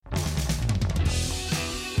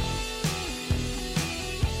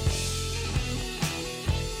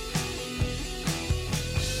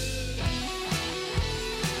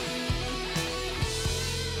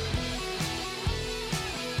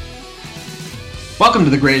Welcome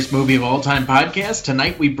to the Greatest Movie of All Time podcast.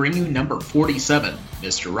 Tonight we bring you number 47,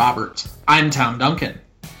 Mr. Roberts. I'm Tom Duncan.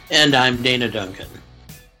 And I'm Dana Duncan.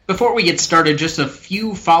 Before we get started, just a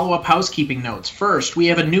few follow-up housekeeping notes. First, we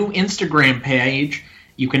have a new Instagram page.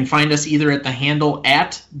 You can find us either at the handle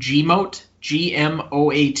at GMOAT,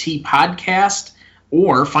 G-M-O-A-T podcast,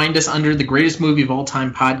 or find us under the Greatest Movie of All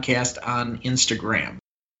Time podcast on Instagram.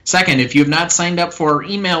 Second, if you have not signed up for our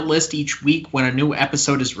email list each week when a new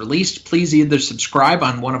episode is released, please either subscribe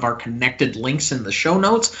on one of our connected links in the show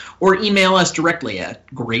notes or email us directly at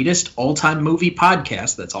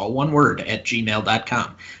greatestalltimemoviepodcast, that's all one word, at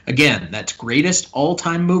gmail.com. Again, that's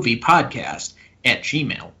greatestalltimemoviepodcast at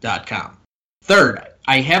gmail.com. Third,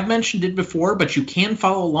 I have mentioned it before, but you can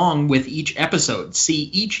follow along with each episode. See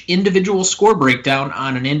each individual score breakdown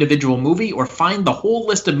on an individual movie, or find the whole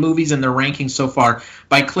list of movies and their rankings so far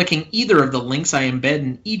by clicking either of the links I embed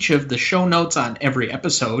in each of the show notes on every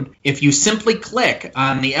episode. If you simply click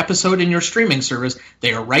on the episode in your streaming service,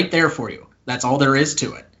 they are right there for you. That's all there is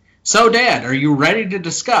to it. So, Dad, are you ready to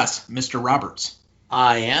discuss Mr. Roberts?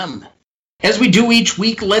 I am. As we do each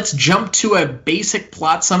week, let's jump to a basic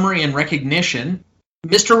plot summary and recognition.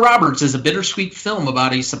 Mr. Roberts is a bittersweet film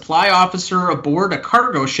about a supply officer aboard a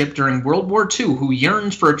cargo ship during World War II who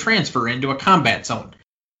yearns for a transfer into a combat zone,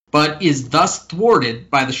 but is thus thwarted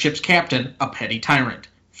by the ship's captain, a petty tyrant.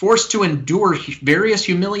 Forced to endure various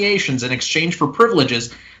humiliations in exchange for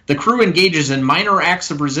privileges, the crew engages in minor acts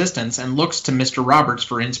of resistance and looks to Mr. Roberts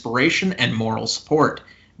for inspiration and moral support,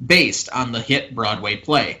 based on the hit Broadway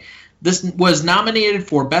play. This was nominated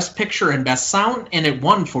for Best Picture and Best Sound, and it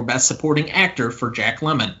won for Best Supporting Actor for Jack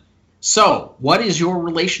Lemmon. So, what is your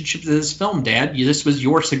relationship to this film, Dad? This was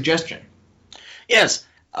your suggestion. Yes,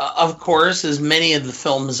 of course, as many of the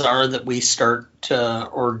films are that we start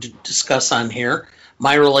discuss on here,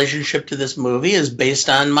 my relationship to this movie is based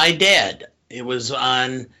on my dad. It was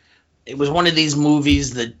one of these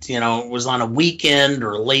movies that, was on a weekend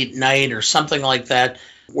or late night or something like that,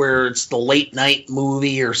 where it's the late night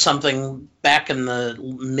movie or something back in the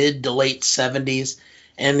mid to late 70s.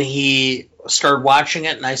 And he started watching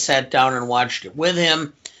it, and I sat down and watched it with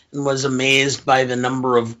him and was amazed by the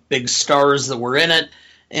number of big stars that were in it.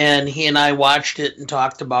 And he and I watched it and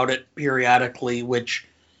talked about it periodically, which,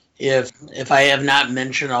 if I have not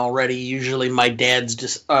mentioned already, usually my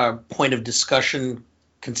dad's point of discussion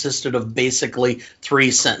consisted of basically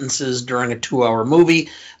 3 sentences during a 2-hour movie.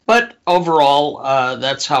 But overall,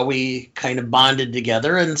 that's how we kind of bonded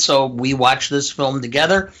together. And so we watched this film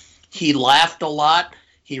together. He laughed a lot.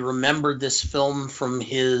 He remembered this film from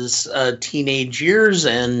his teenage years,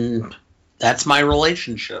 and that's my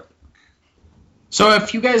relationship. So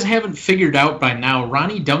if you guys haven't figured out by now,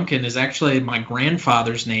 Ronnie Duncan is actually my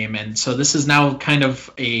grandfather's name. And so this is now kind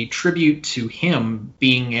of a tribute to him,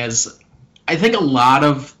 being as I think a lot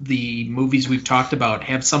of the movies we've talked about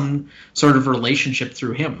have some sort of relationship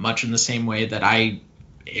through him, much in the same way that I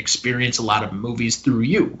experience a lot of movies through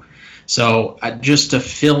you. So just to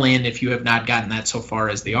fill in if you have not gotten that so far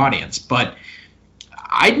as the audience. But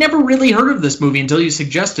I'd never really heard of this movie until you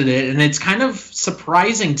suggested it, and it's kind of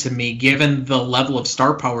surprising to me given the level of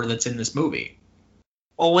star power that's in this movie.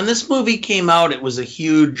 Well, when this movie came out, it was a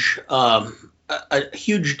huge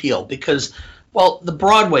deal because, well, the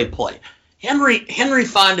Broadway play. Henry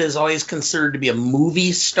Fonda is always considered to be a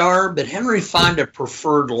movie star, but Henry Fonda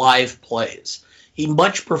preferred live plays. He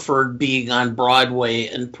much preferred being on Broadway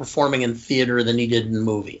and performing in theater than he did in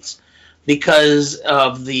movies because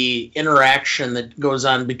of the interaction that goes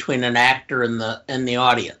on between an actor and the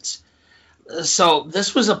audience. So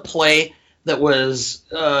this was a play that was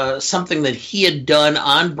something that he had done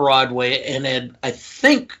on Broadway and had, I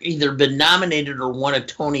think, either been nominated or won a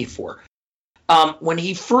Tony for. When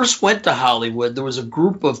he first went to Hollywood, there was a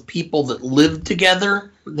group of people that lived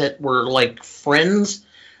together that were like friends.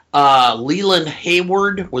 Leland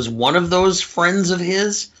Hayward was one of those friends of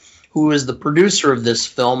his, who was the producer of this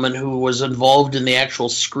film and who was involved in the actual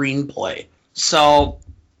screenplay. So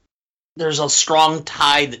there's a strong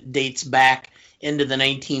tie that dates back into the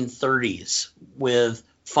 1930s with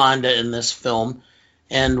Fonda in this film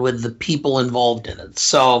and with the people involved in it.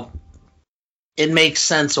 So it makes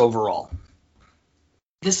sense overall.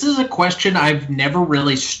 This is a question I've never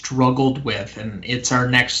really struggled with, and it's our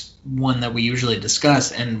next one that we usually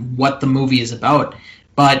discuss, and what the movie is about.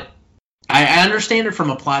 But I understand it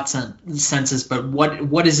from a plot senses, but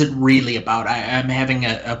what is it really about? I'm having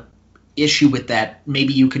a issue with that.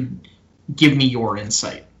 Maybe you could give me your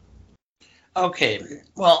insight. Okay,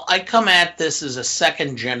 well, I come at this as a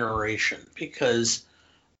second generation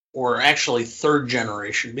or actually third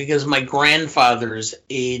generation, because my grandfather's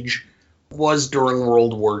age was during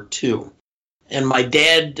World War II. And my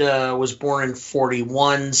dad was born in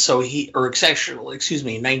 41, so excuse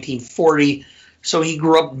me, 1940. So he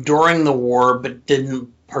grew up during the war, but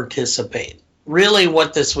didn't participate. Really,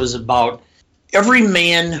 what this was about, every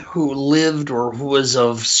man who lived or who was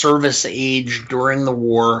of service age during the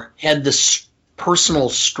war had this personal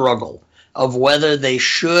struggle of whether they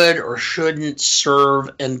should or shouldn't serve,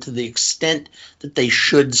 and to the extent that they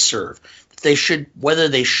should serve, whether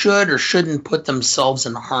they should or shouldn't put themselves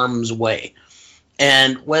in harm's way.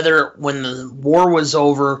 And whether when the war was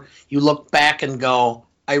over, you look back and go,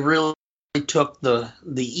 I really took the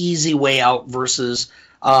easy way out versus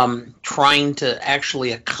trying to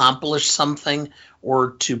actually accomplish something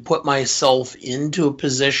or to put myself into a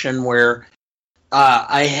position where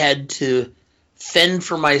I had to fend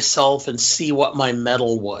for myself and see what my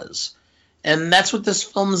mettle was. And that's what this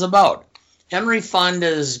film is about. Henry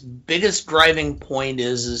Fonda's biggest driving point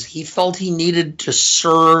is he felt he needed to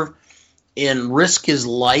serve and risk his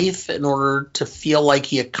life in order to feel like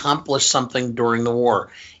he accomplished something during the war.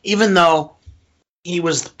 Even though he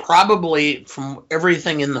was probably, from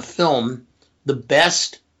everything in the film, the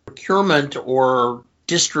best procurement or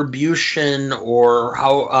distribution or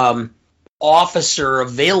how officer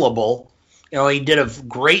available. You know, he did a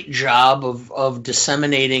great job of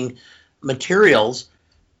disseminating materials,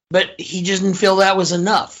 but he just didn't feel that was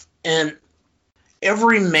enough. And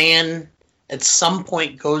every man at some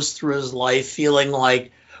point goes through his life feeling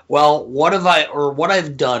like, well, what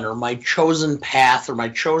I've done, or my chosen path, or my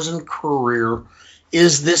chosen career,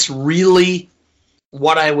 is this really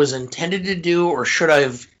what I was intended to do, or should I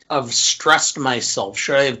have stressed myself?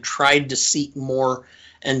 Should I have tried to seek more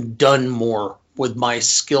and done more with my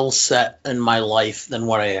skill set and my life than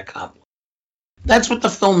what I accomplished? That's what the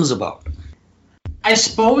film's about. I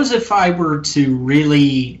suppose if I were to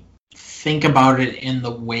really think about it in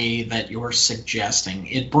the way that you're suggesting,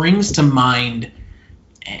 it brings to mind,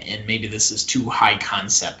 and maybe this is too high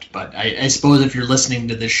concept, but I suppose if you're listening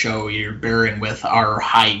to this show, you're bearing with our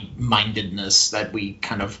high-mindedness that we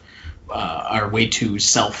kind of are way too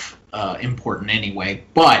self-important anyway.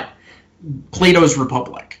 But Plato's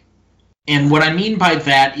Republic. And what I mean by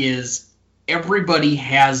that is everybody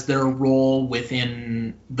has their role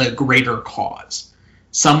within the greater cause.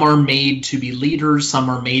 Some are made to be leaders, some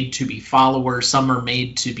are made to be followers, some are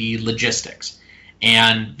made to be logistics.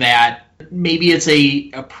 And that maybe it's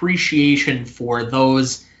a appreciation for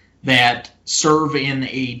those that serve in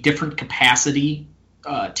a different capacity,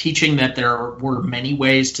 teaching that there were many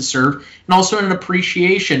ways to serve, and also an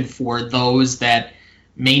appreciation for those that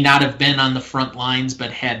may not have been on the front lines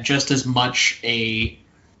but had just as much a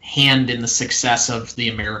hand in the success of the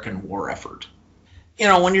American war effort. You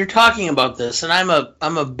know, when you're talking about this, and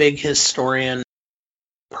I'm a big historian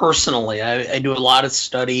personally, I do a lot of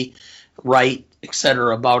study, write,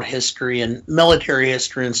 etc., about history and military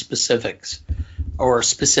history in specifics, or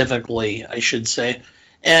specifically, I should say.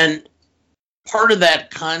 And part of that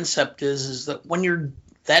concept is that when you're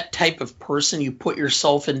that type of person, you put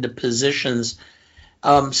yourself into positions.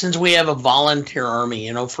 Since we have a volunteer army,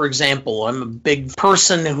 you know, for example, I'm a big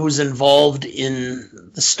person who's involved in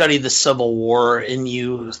the study of the Civil War, and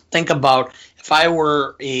you think about if I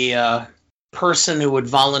were a person who would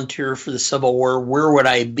volunteer for the Civil War, where would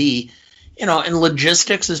I be? You know, and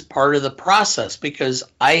logistics is part of the process because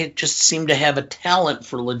I just seem to have a talent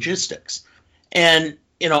for logistics. And,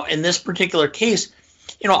 you know, in this particular case,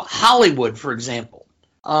 you know, Hollywood, for example,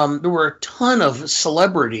 there were a ton of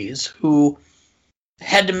celebrities who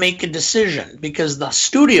had to make a decision because the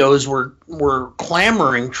studios were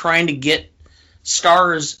clamoring, trying to get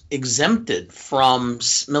stars exempted from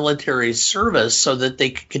military service so that they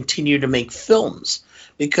could continue to make films.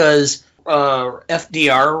 Because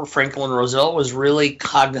FDR, Franklin Roosevelt, was really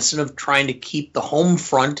cognizant of trying to keep the home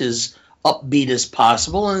front as upbeat as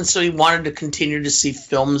possible, and so he wanted to continue to see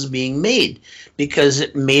films being made because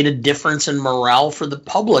it made a difference in morale for the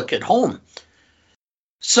public at home.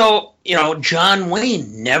 So, you know, John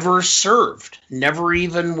Wayne never served, never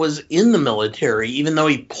even was in the military, even though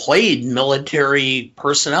he played military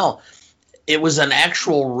personnel. It was an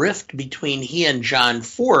actual rift between he and John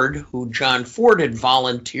Ford, who John Ford had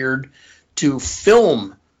volunteered to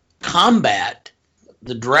film combat,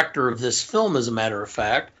 the director of this film, as a matter of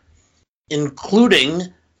fact,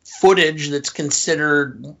 including footage that's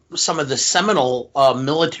considered some of the seminal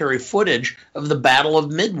military footage of the Battle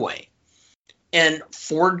of Midway. And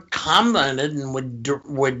Ford commented and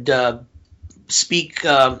would speak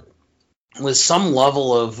with some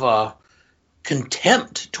level of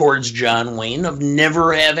contempt towards John Wayne of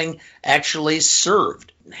never having actually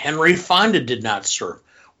served. Henry Fonda did not serve,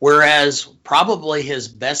 whereas probably his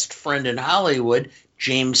best friend in Hollywood,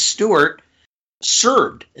 James Stewart,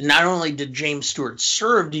 served. And not only did James Stewart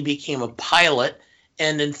serve, he became a pilot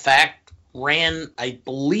and, in fact, ran, I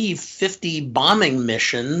believe, 50 bombing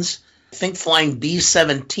missions, I think flying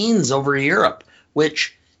B-17s over Europe,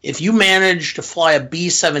 which if you managed to fly a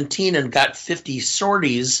B-17 and got 50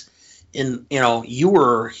 sorties,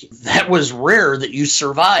 that was rare that you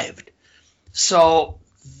survived. So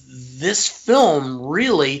this film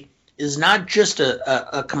really is not just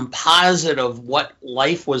a composite of what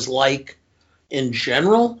life was like in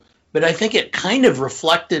general, but I think it kind of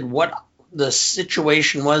reflected what the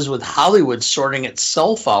situation was with Hollywood sorting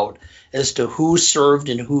itself out as to who served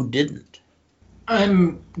and who didn't.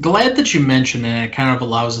 I'm glad that you mentioned it. It kind of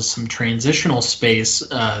allows us some transitional space.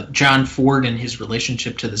 John Ford and his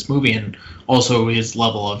relationship to this movie, and also his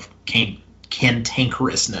level of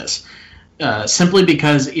cantankerousness. Simply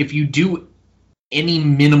because if you do any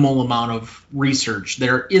minimal amount of research,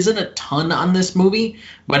 there isn't a ton on this movie,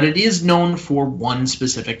 but it is known for one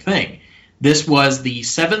specific thing. This was the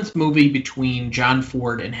 7th movie between John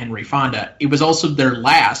Ford and Henry Fonda. It was also their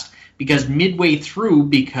last, because midway through,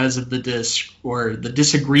 because of the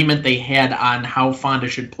disagreement they had on how Fonda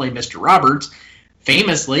should play Mr. Roberts,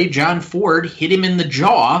 famously, John Ford hit him in the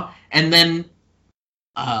jaw and then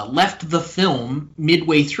left the film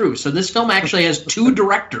midway through. So this film actually has 2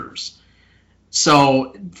 directors.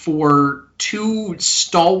 So for 2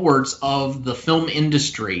 stalwarts of the film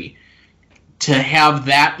industry to have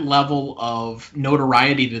that level of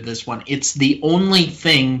notoriety to this one, it's the only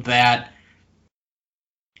thing that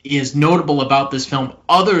is notable about this film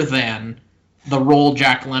other than the role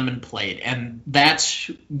Jack Lemmon played. And that's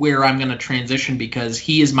where I'm going to transition, because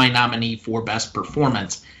he is my nominee for Best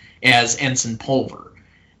Performance as Ensign Pulver.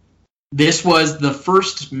 This was the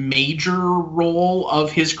first major role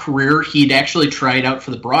of his career. He'd actually tried out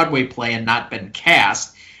for the Broadway play and not been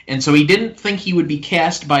cast. And so he didn't think he would be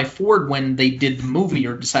cast by Ford when they did the movie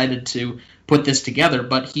or decided to put this together,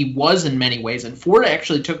 but he was in many ways. And Ford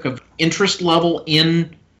actually took an interest level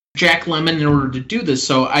in Jack Lemmon in order to do this.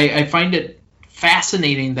 So I find it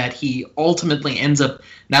fascinating that he ultimately ends up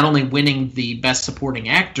not only winning the Best Supporting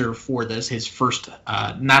Actor for this, his first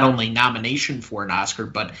not only nomination for an Oscar,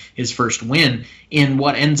 but his first win in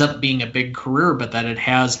what ends up being a big career, but that it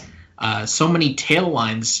has so many tail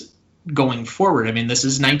lines going forward. I mean, this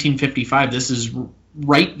is 1955. This is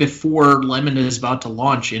right before Lemmon is about to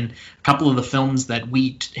launch in a couple of the films that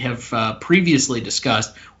we have previously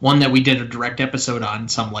discussed. One that we did a direct episode on,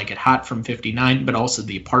 Some Like It Hot from 59, but also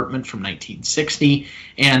The Apartment from 1960,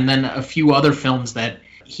 and then a few other films that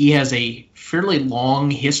he has a fairly long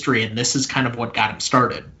history, and this is kind of what got him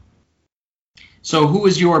started. So who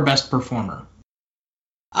is your best performer?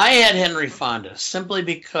 I had Henry Fonda, simply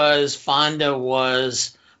because Fonda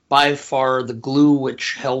was by far the glue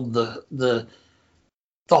which held the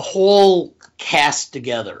whole cast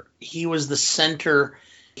together. He was the center.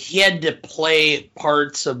 He had to play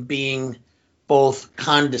parts of being both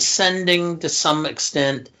condescending to some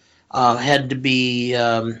extent, had to be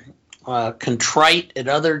contrite at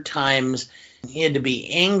other times. He had to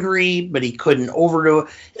be angry, but he couldn't overdo it.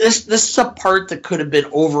 This is a part that could have been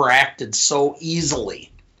overacted so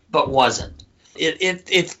easily, but wasn't.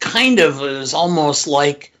 It kind of is almost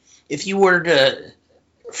like if you were to,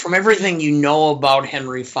 from everything you know about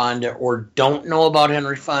Henry Fonda or don't know about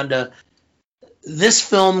Henry Fonda, this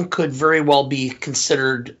film could very well be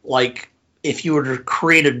considered like if you were to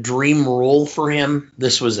create a dream role for him,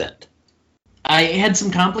 this was it. I had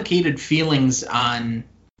some complicated feelings on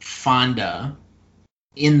Fonda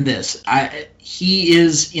in this. He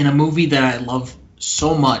is in a movie that I love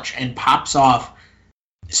so much and pops off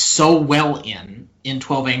so well in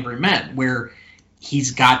 12 Angry Men, where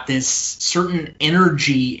he's got this certain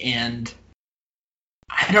energy and,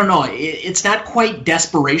 I don't know, it's not quite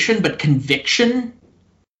desperation, but conviction.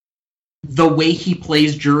 The way he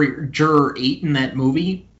plays Juror 8 in that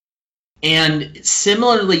movie. And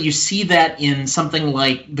similarly, you see that in something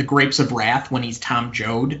like The Grapes of Wrath when he's Tom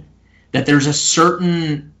Joad, that there's a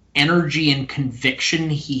certain energy and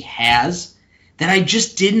conviction he has that I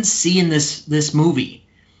just didn't see in this movie.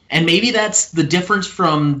 And maybe that's the difference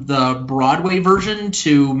from the Broadway version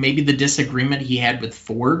to maybe the disagreement he had with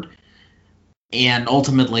Ford, and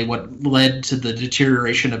ultimately what led to the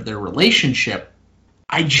deterioration of their relationship.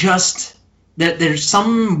 There's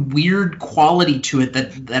some weird quality to it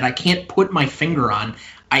that I can't put my finger on.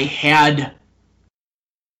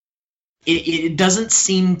 It doesn't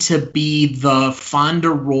seem to be the Fonda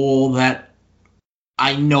role that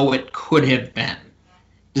I know it could have been.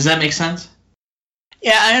 Does that make sense?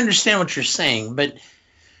 Yeah, I understand what you're saying, but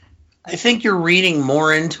I think you're reading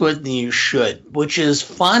more into it than you should, which is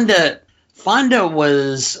Fonda Fonda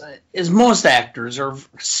was, as most actors, are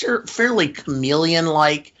fairly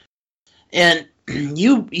chameleon-like. And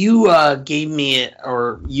you gave me,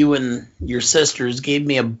 or you and your sisters gave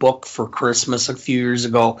me a book for Christmas a few years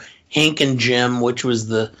ago, Hank and Jim, which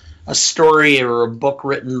was a story or a book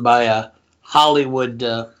written by a Hollywood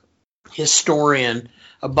historian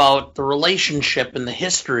about the relationship and the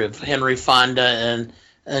history of Henry Fonda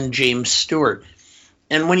and James Stewart.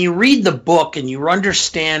 And when you read the book and you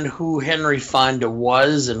understand who Henry Fonda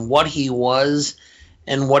was and what he was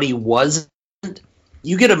and what he wasn't,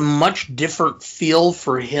 you get a much different feel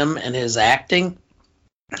for him and his acting.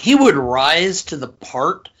 He would rise to the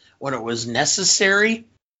part when it was necessary.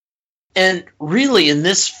 And really, in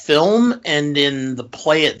this film and in the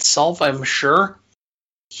play itself, I'm sure,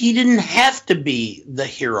 he didn't have to be the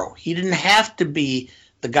hero. He didn't have to be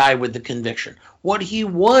the guy with the conviction. What he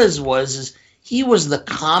was he was the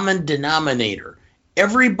common denominator.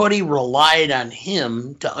 Everybody relied on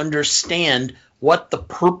him to understand what the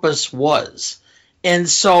purpose was. And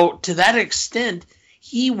so, to that extent,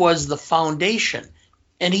 he was the foundation.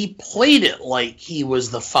 And he played it like he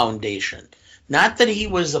was the foundation. Not that he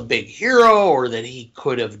was a big hero or that he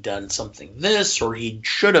could have done something this or he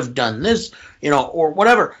should have done this, or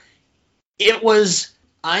whatever. It was,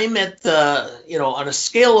 I'm at the, on a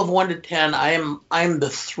scale of 1 to 10, I'm the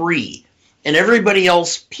 3. And everybody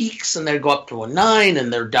else peaks and they go up to a 9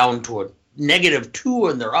 and they're down to a -2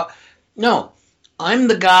 and they're up. No, I'm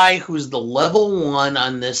the guy who's the level 1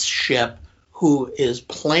 on this ship who is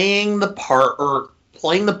playing the part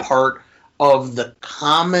of the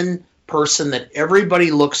common person that everybody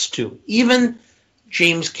looks to. Even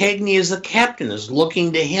James Cagney as the captain is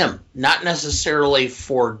looking to him, not necessarily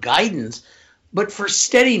for guidance, but for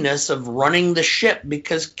steadiness of running the ship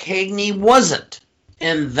because Cagney wasn't.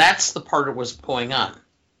 And that's the part that was going on.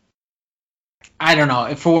 I don't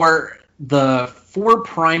know. For the 4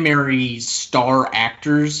 primary star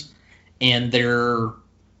actors and their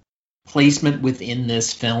placement within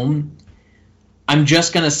this film, I'm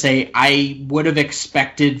just going to say I would have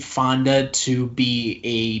expected Fonda to be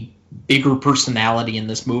a bigger personality in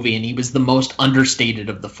this movie, and he was the most understated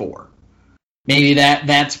of the 4. Maybe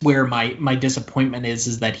that's where my disappointment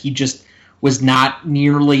is that he just was not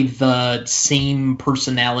nearly the same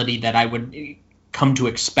personality that I would come to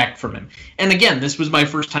expect from him. And again, this was my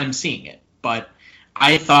first time seeing it, but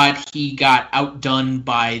I thought he got outdone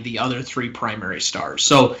by the other 3 primary stars.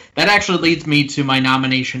 So that actually leads me to my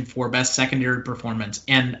nomination for Best Secondary Performance.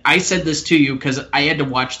 And I said this to you because I had to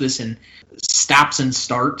watch this in stops and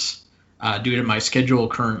starts due to my schedule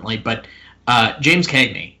currently. But James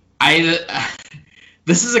Cagney,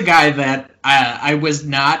 this is a guy that I was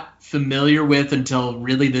not familiar with until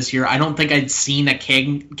really this year. I don't think I'd seen a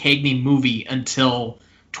Cagney movie until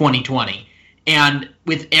 2020. And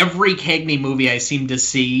with every Cagney movie I seem to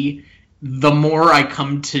see, the more I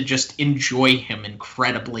come to just enjoy him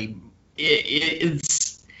incredibly.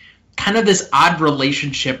 It's kind of this odd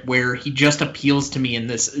relationship where he just appeals to me in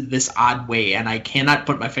this odd way, and I cannot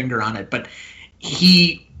put my finger on it, but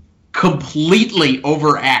he completely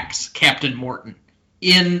overacts Captain Morton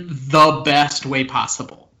in the best way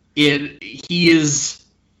possible. He is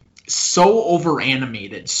so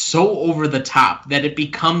over-animated, so over the top, that it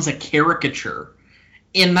becomes a caricature.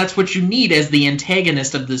 And that's what you need as the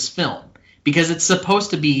antagonist of this film, because it's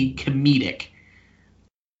supposed to be comedic.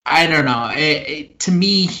 I don't know. To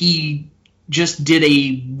me, he just did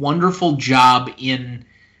a wonderful job in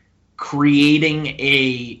creating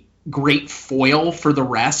a great foil for the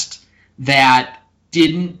rest that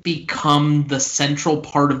didn't become the central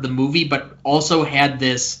part of the movie, but also had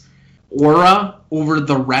this aura over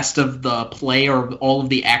the rest of the play or all of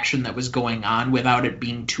the action that was going on without it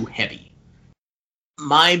being too heavy.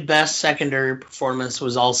 My best secondary performance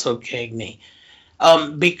was also Cagney,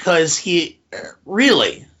 because he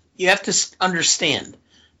really, you have to understand,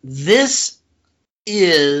 this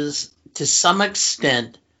is to some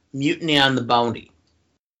extent Mutiny on the Bounty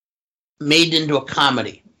made into a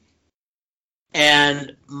comedy.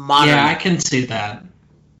 And modern. Yeah, I can see that.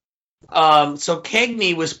 So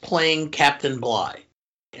Cagney was playing Captain Bligh.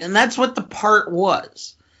 And that's what the part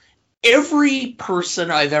was. Every person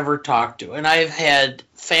I've ever talked to, and I've had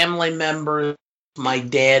family members, my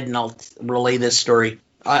dad, and I'll relay this story.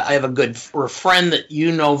 I have a friend that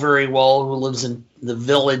you know very well who lives in the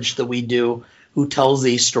village that we do, who tells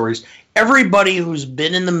these stories. Everybody who's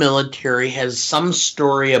been in the military has some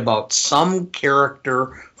story about some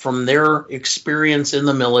character from their experience in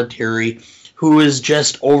the military who is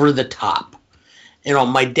just over the top.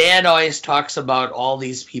 My dad always talks about all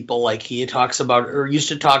these people, like he talks about, or used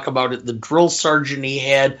to talk about it, the drill sergeant he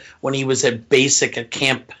had when he was at basic at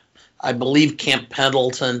Camp I believe Camp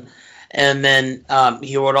Pendleton. And then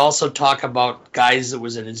he would also talk about guys that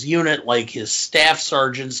was in his unit, like his staff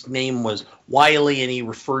sergeant's name was Wiley, and he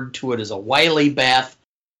referred to it as a Wiley bath,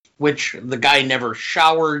 which the guy never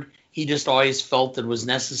showered. He just always felt it was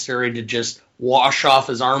necessary to just wash off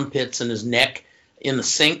his armpits and his neck in the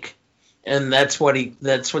sink, and that's what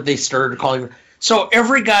they started calling him. So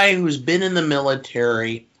every guy who's been in the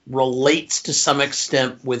military relates to some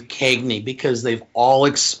extent with Cagney because they've all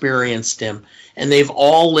experienced him and they've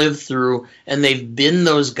all lived through, and they've been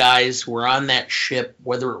those guys who were on that ship,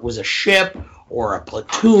 whether it was a ship or a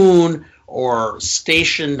platoon or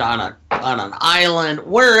stationed on an island,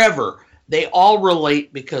 wherever. They all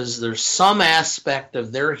relate because there's some aspect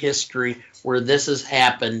of their history where this has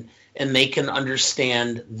happened and they can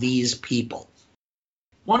understand these people.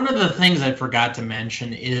 One of the things I forgot to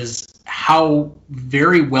mention is how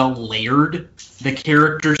very well layered the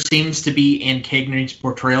character seems to be in Cagney's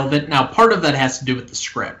portrayal of it. Now, part of that has to do with the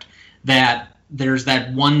script, that there's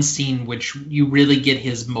that one scene which you really get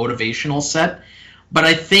his motivational set. But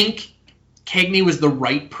I think Cagney was the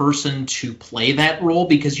right person to play that role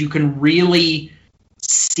because you can really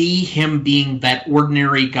see him being that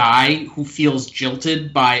ordinary guy who feels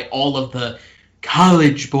jilted by all of the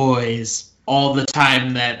college boys all the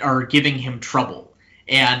time that are giving him trouble.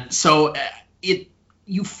 And so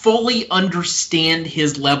you fully understand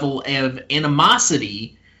his level of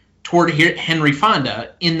animosity toward Henry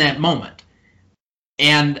Fonda in that moment.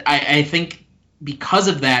 And I think because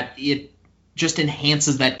of that, it just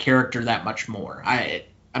enhances that character that much more.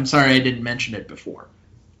 I'm sorry I didn't mention it before.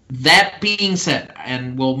 That being said,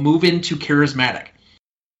 and we'll move into charismatic.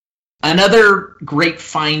 Another great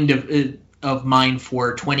find of mine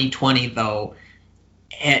for 2020, though,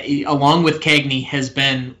 along with Cagney, has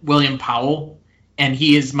been William Powell, and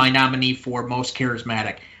he is my nominee for most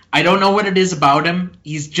charismatic. I don't know what it is about him.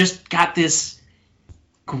 He's just got this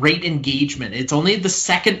great engagement. It's only the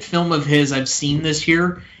second film of his I've seen this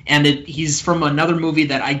year, and he's from another movie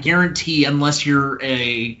that I guarantee, unless you're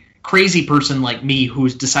a crazy person like me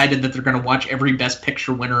who's decided that they're going to watch every Best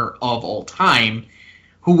Picture winner of all time,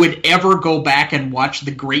 who would ever go back and watch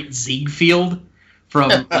The Great Ziegfeld from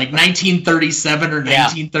like 1937 or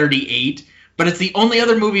 1938. But it's the only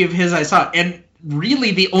other movie of his I saw. And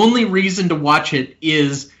really the only reason to watch it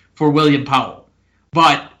is for William Powell.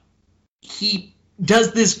 But he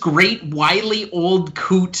does this great wily old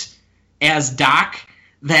coot as Doc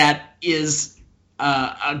that is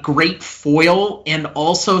a great foil and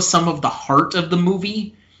also some of the heart of the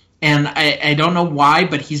movie. And I don't know why,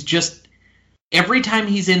 but he's just, every time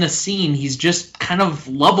he's in a scene, he's just kind of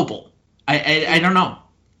lovable. I don't know.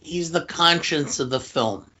 He's the conscience of the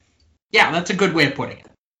film. Yeah, that's a good way of putting it.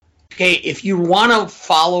 Okay, if you want to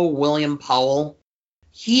follow William Powell,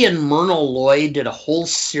 he and Myrna Loy did a whole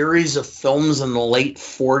series of films in the late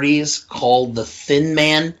 40s called The Thin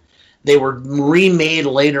Man. They were remade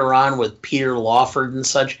later on with Peter Lawford and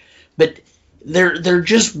such, but they're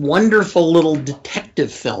just wonderful little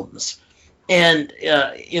detective films. And,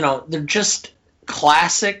 they're just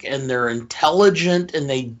classic, and they're intelligent, and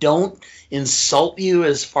they don't insult you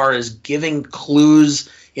as far as giving clues,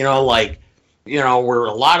 where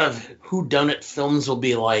a lot of whodunit films will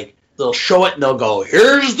be like, they'll show it and they'll go,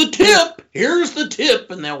 here's the tip,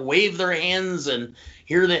 and they'll wave their hands and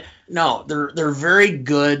no, they're very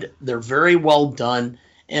good, they're very well done.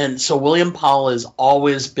 And so William Powell has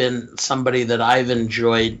always been somebody that I've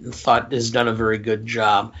enjoyed and thought has done a very good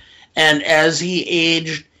job. And as he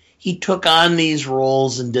aged, he took on these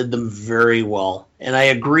roles and did them very well. And I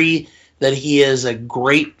agree that he is a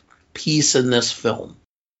great piece in this film.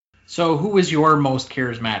 So who is your most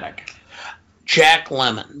charismatic? Jack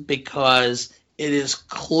Lemmon, because it is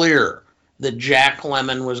clear that Jack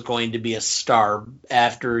Lemmon was going to be a star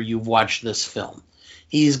after you've watched this film.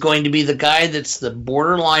 He's going to be the guy that's the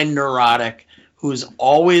borderline neurotic, who's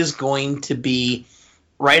always going to be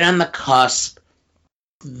right on the cusp.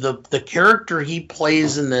 The character he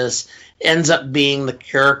plays in this ends up being the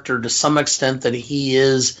character to some extent that he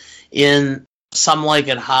is in Some Like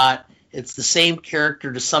It Hot. It's the same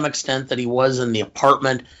character to some extent that he was in The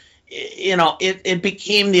Apartment. It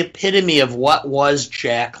became the epitome of what was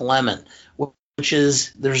Jack Lemmon, which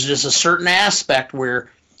is there's just a certain aspect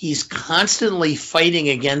where he's constantly fighting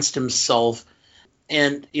against himself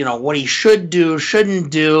and, what he should do,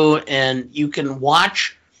 shouldn't do, and you can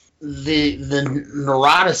watch the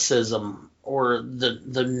neuroticism or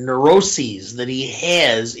the neuroses that he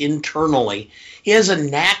has internally. He has a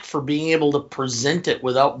knack for being able to present it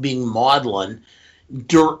without being maudlin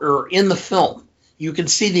or in the film. You can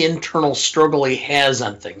see the internal struggle he has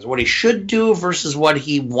on things, what he should do versus what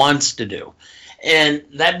he wants to do. And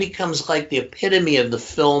that becomes like the epitome of the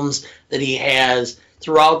films that he has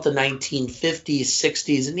throughout the 1950s,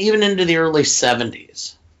 60s, and even into the early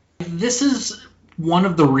 70s. This is one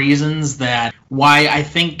of the reasons that why I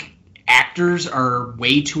think actors are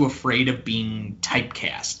way too afraid of being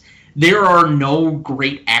typecast. There are no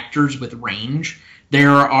great actors with range. There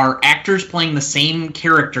are actors playing the same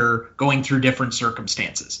character going through different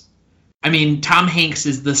circumstances. I mean, Tom Hanks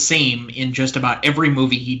is the same in just about every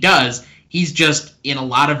movie he does. He's just in a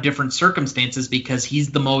lot of different circumstances because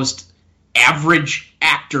he's the most average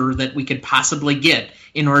actor that we could possibly get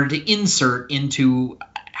in order to insert into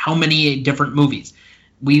how many different movies.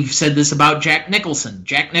 We've said this about Jack Nicholson.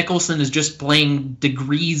 Jack Nicholson is just playing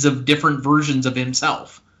degrees of different versions of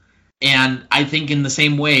himself. And I think in the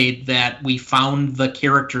same way that we found the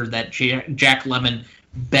character that Jack Lemmon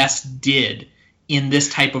best did in this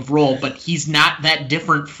type of role, but he's not that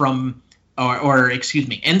different from,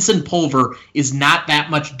 Ensign Pulver is not that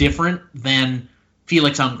much different than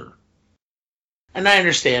Felix Unger. And I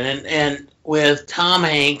understand. And with Tom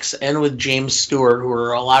Hanks and with James Stewart, who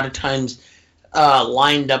are a lot of times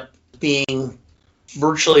lined up being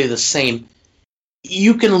virtually the same,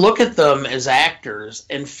 you can look at them as actors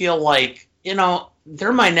and feel like,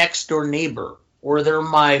 they're my next door neighbor, or they're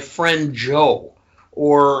my friend Joe,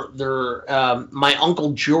 or they're my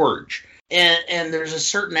Uncle George. And there's a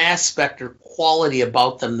certain aspect or quality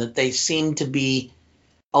about them that they seem to be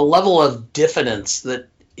a level of diffidence that,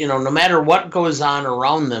 no matter what goes on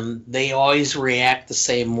around them, they always react the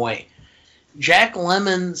same way. Jack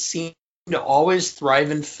Lemmon seemed to always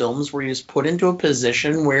thrive in films where he was put into a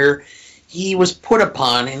position where he was put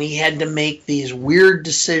upon and he had to make these weird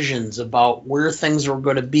decisions about where things were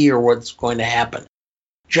going to be or what's going to happen.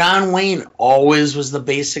 John Wayne always was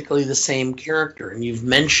basically the same character, and you've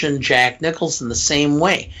mentioned Jack Nicholson the same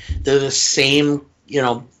way. They're the same,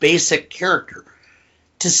 basic character.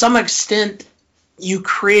 To some extent, you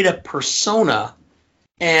create a persona,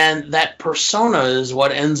 and that persona is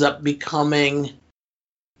what ends up becoming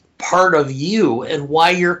part of you and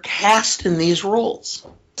why you're cast in these roles.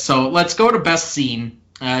 So let's go to Best Scene.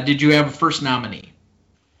 Did you have a first nominee?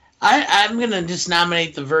 I'm going to just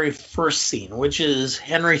nominate the very first scene, which is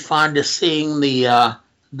Henry Fonda seeing the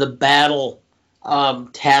battle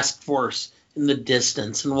task force in the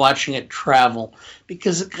distance and watching it travel,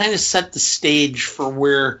 because it kind of set the stage for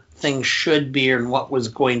where things should be and what was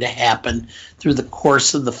going to happen through the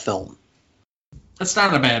course of the film. That's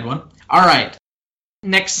not a bad one. All right.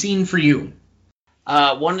 Next scene for you.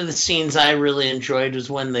 One of the scenes I really enjoyed was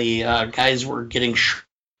when the guys were getting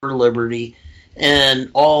for liberty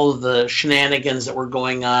and all of the shenanigans that were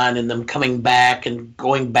going on and them coming back and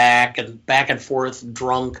going back and forth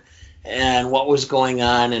drunk and what was going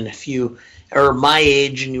on. And if you are my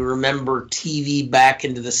age and you remember TV back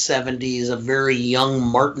into the 70s, a very young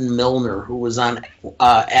Martin Milner, who was on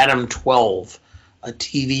Adam 12, a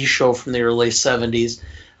TV show from the early 70s,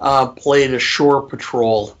 played a shore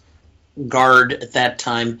patrol guard at that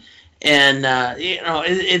time. And,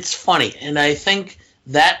 it's funny. And I think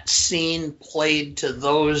that scene played to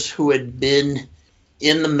those who had been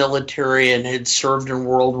in the military and had served in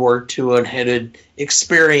World War II and had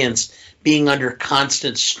experienced being under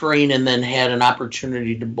constant strain and then had an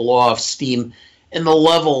opportunity to blow off steam and the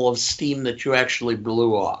level of steam that you actually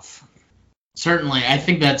blew off. Certainly. I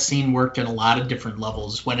think that scene worked in a lot of different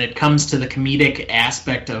levels. When it comes to the comedic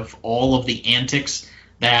aspect of all of the antics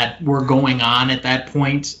that were going on at that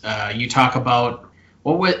point, you talk about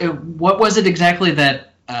what was it exactly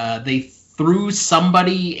that they threw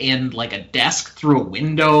somebody and like a desk through a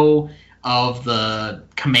window of the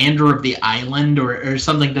commander of the island or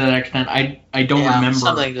something to that extent. I don't remember.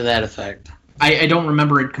 Something to that effect. I don't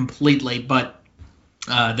remember it completely, but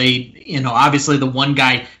they, obviously the one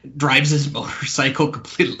guy drives his motorcycle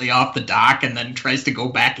completely off the dock and then tries to go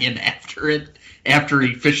back in after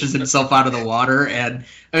he fishes himself out of the water. And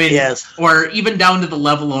I mean, yes. Or even down to the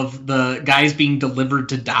level of the guys being delivered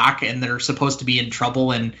to dock and they're supposed to be in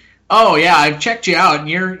trouble and, oh yeah, I've checked you out and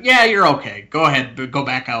you're okay. Go ahead, but go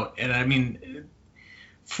back out. And I mean,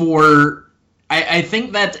 I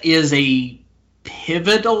think that is a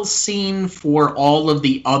pivotal scene for all of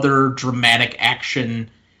the other dramatic action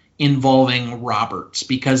involving Roberts,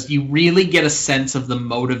 because you really get a sense of the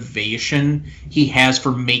motivation he has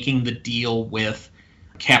for making the deal with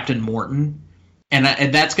Captain Morton.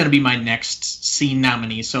 And that's going to be my next scene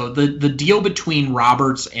nominee. So the deal between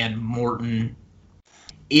Roberts and Morton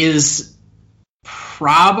is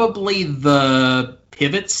probably the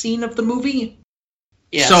pivot scene of the movie.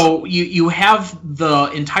 Yes. So you have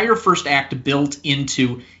the entire first act built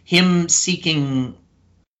into him seeking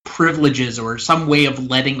privileges or some way of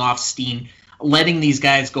letting off steam letting these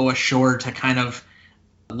guys go ashore to kind of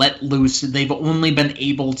let loose. They've only been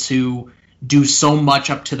able to do so much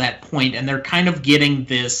up to that point, and they're kind of getting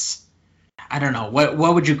this, I don't know, what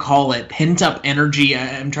would you call it? Pent up energy.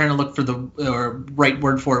 I'm trying to look for the right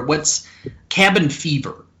word for it. What's cabin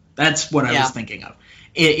fever? That's what I was thinking of.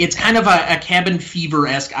 It's kind of a cabin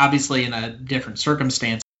fever-esque, obviously in a different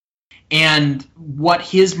circumstance. And what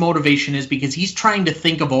his motivation is, because he's trying to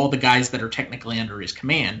think of all the guys that are technically under his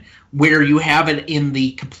command, where you have it in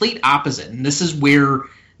the complete opposite. And this is where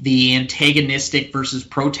the antagonistic versus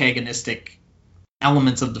protagonistic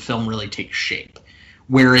elements of the film really take shape,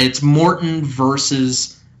 where it's Morton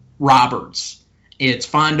versus Roberts. It's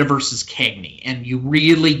Fonda versus Cagney, and you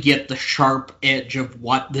really get the sharp edge of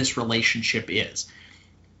what this relationship is.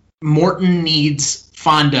 Morton needs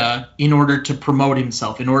Fonda in order to promote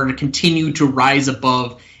himself, in order to continue to rise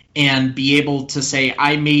above and be able to say,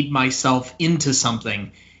 I made myself into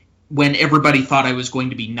something when everybody thought I was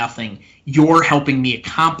going to be nothing. You're helping me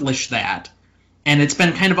accomplish that. And it's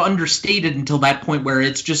been kind of understated until that point where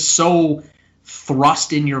it's just so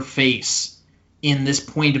thrust in your face in this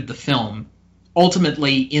point of the film,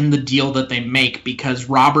 ultimately in the deal that they make, because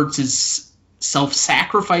Roberts is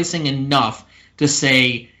self-sacrificing enough to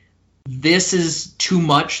say, this is too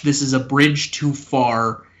much, this is a bridge too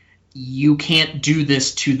far, you can't do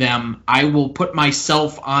this to them, I will put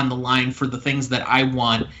myself on the line for the things that I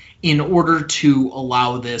want in order to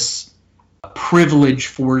allow this privilege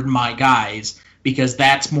for my guys, because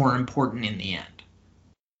that's more important in the end.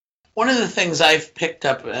 One of the things I've picked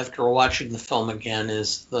up after watching the film again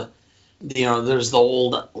is there's the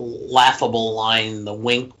old laughable line, the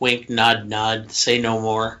wink, wink, nod, nod, say no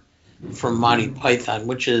more, from Monty Python,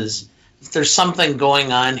 which is, if there's something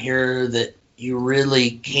going on here that you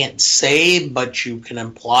really can't say, but you can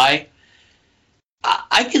imply.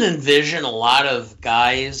 I can envision a lot of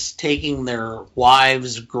guys taking their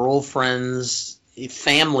wives, girlfriends,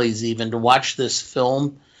 families even, to watch this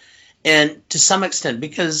film. And to some extent,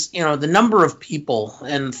 because, the number of people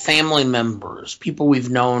and family members, people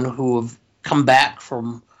we've known who have come back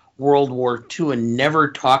from World War II and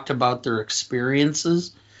never talked about their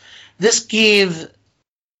experiences, this gave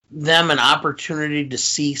them an opportunity to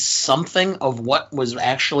see something of what was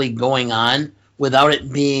actually going on without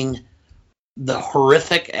it being the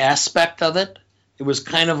horrific aspect of it. It was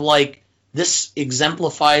kind of like, this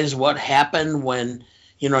exemplifies what happened when,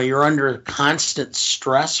 you're under constant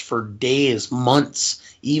stress for days,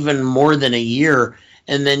 months, even more than a year,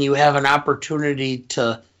 and then you have an opportunity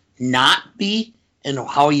to not be, and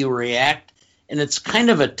how you react. And it's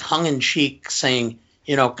kind of a tongue-in-cheek saying,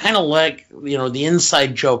 kind of like, the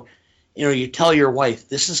inside joke, you tell your wife,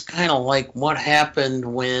 this is kind of like what happened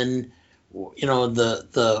when,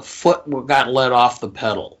 the foot got let off the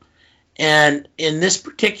pedal. And in this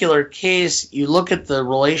particular case, you look at the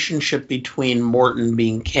relationship between Morton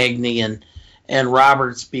being Cagney and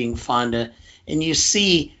Roberts being Fonda, and you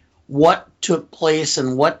see what took place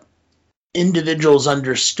and what individuals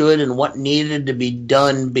understood and what needed to be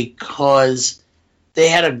done, because they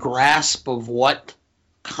had a grasp of what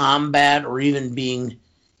combat, or even being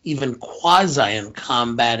quasi in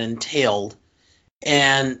combat, entailed,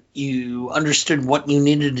 and you understood what you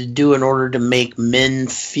needed to do in order to make men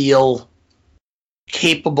feel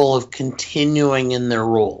capable of continuing in their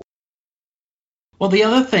role. Well, the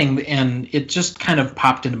other thing, and it just kind of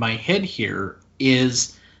popped into my head here,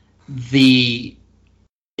 is the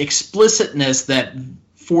explicitness that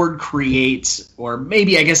Ford creates, or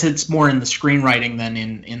maybe I guess it's more in the screenwriting than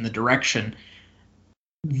in the direction,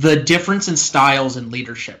 the difference in styles and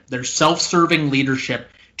leadership. There's self-serving leadership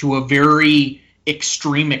to a very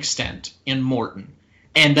extreme extent in Morton,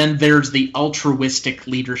 and then there's the altruistic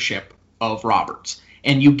leadership of Roberts,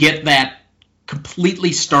 and you get that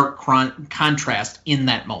completely stark contrast in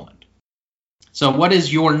that moment. So what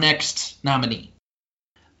is your next nominee?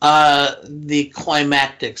 The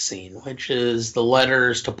climactic scene, which is the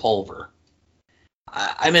letters to Pulver.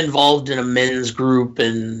 I'm involved in a men's group,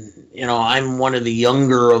 and I'm one of the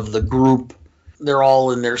younger of the group. They're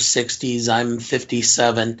all in their 60s. I'm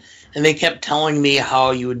 57, and they kept telling me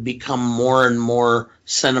how you would become more and more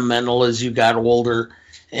sentimental as you got older.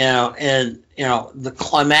 The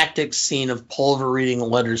climactic scene of Pulver reading the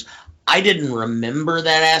letters, I didn't remember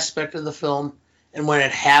that aspect of the film, and when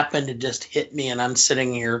it happened, it just hit me, and I'm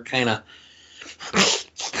sitting here kind of,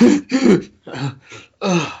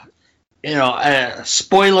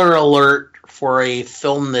 spoiler alert for a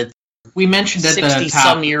film that we mentioned at 60 the top.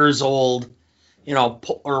 Some years old,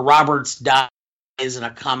 or Roberts dies in a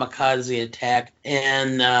kamikaze attack,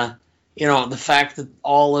 and the fact that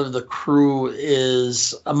all of the crew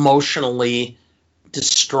is emotionally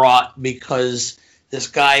distraught because this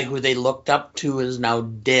guy who they looked up to is now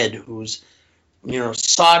dead, who's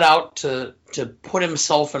sought out to put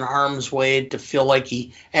himself in harm's way, to feel like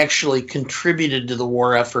he actually contributed to the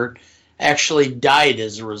war effort, actually died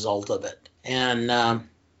as a result of it. And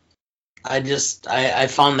I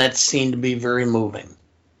found that scene to be very moving.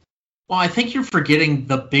 Well, I think you're forgetting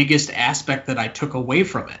the biggest aspect that I took away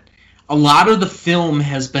from it. A lot of the film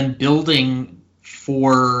has been building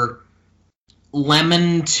for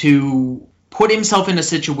Lemon to put himself in a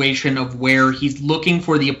situation of where he's looking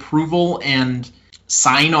for the approval and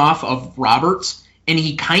sign off of Roberts, and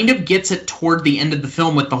he kind of gets it toward the end of the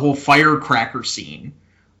film with the whole firecracker scene,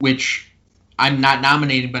 which I'm not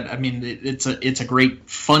nominating, but I mean it's a great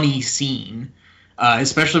funny scene,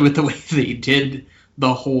 especially with the way they did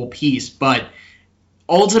the whole piece. But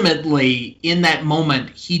ultimately, in that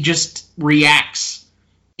moment, he just reacts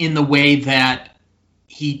in the way that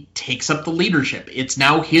he takes up the leadership. It's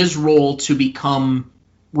now his role to become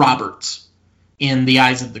Roberts in the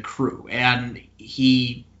eyes of the crew, and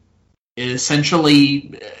he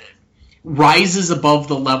essentially rises above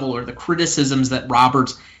the level or the criticisms that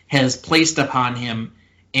Roberts has placed upon him,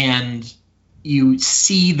 and you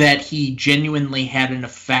see that he genuinely had an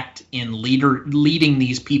effect in leading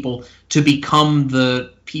these people to become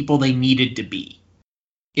the people they needed to be.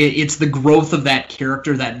 It's the growth of that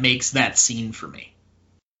character that makes that scene for me.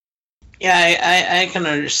 Yeah, I can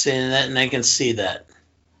understand that, and I can see that.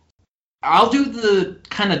 I'll do the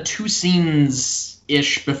kind of two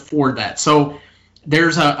scenes-ish before that. So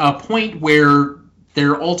there's a point where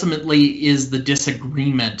there ultimately is the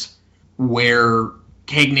disagreement where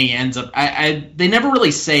Cagney ends up... they never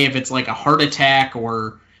really say if it's like a heart attack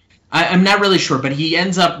or... I'm not really sure, but he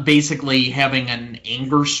ends up basically having an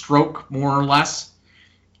anger stroke, more or less.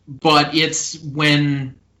 But it's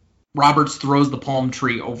when Roberts throws the palm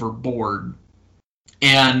tree overboard,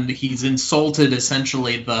 and he's insulted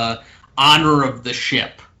essentially the honor of the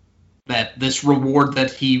ship, that this reward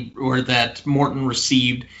that Morton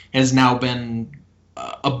received has now been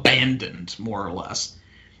abandoned, more or less.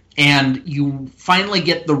 And you finally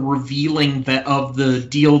get the revealing of the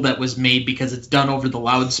deal that was made because it's done over the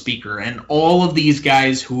loudspeaker, and all of these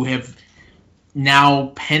guys who have now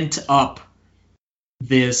pent up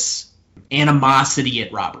this animosity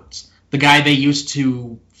at Roberts, the guy they used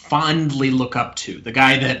to fondly look up to, the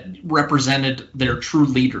guy that represented their true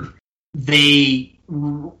leader, they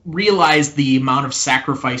realized the amount of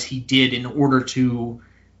sacrifice he did in order to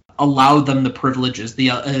allow them the privileges,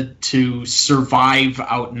 to survive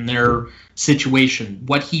out in their situation,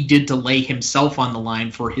 what he did to lay himself on the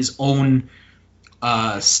line for his own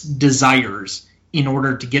desires in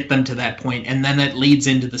order to get them to that point. And then it leads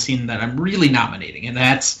into the scene that I'm really nominating, and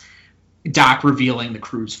that's Doc revealing the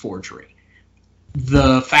crew's forgery.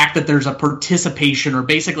 The fact that there's a participation, or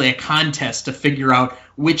basically a contest, to figure out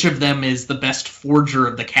which of them is the best forger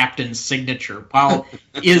of the captain's signature, while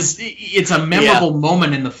it's a memorable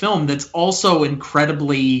moment in the film that's also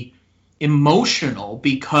incredibly emotional,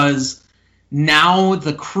 because now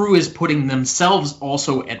the crew is putting themselves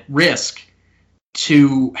also at risk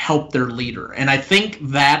to help their leader. And I think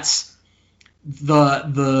that's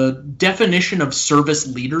the definition of service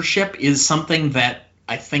leadership is something that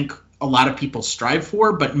I think a lot of people strive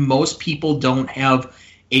for, but most people don't have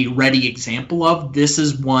a ready example of. This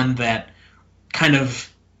is one that kind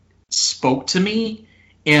of spoke to me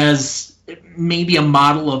as maybe a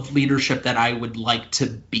model of leadership that I would like to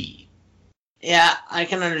be. Yeah, I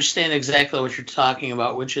can understand exactly what you're talking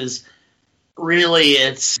about, which is really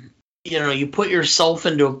it's, you put yourself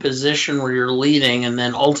into a position where you're leading, and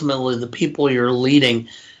then ultimately the people you're leading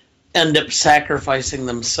end up sacrificing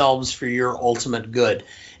themselves for your ultimate good.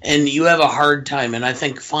 And you have a hard time, and I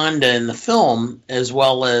think Fonda in the film, as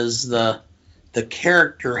well as the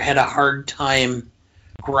character, had a hard time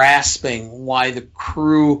grasping why the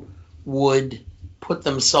crew would put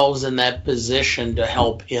themselves in that position to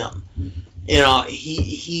help him.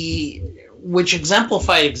 He which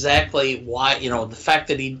exemplified exactly why, the fact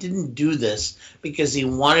that he didn't do this because he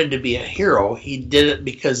wanted to be a hero. He did it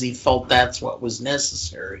because he felt that's what was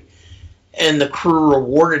necessary. And the crew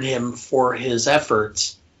rewarded him for his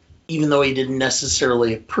efforts, even though he didn't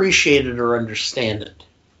necessarily appreciate it or understand it.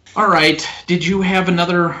 All right. Did you have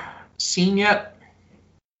another scene yet?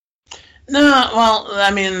 No, well,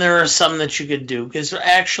 I mean, there are some that you could do, because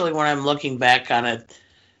actually when I'm looking back on it,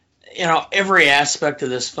 every aspect of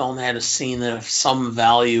this film had a scene of some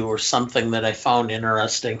value or something that I found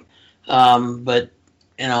interesting. But,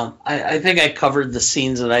 I think I covered the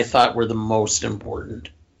scenes that I thought were the most important.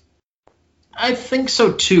 I think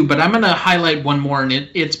so too, but I'm going to highlight one more, and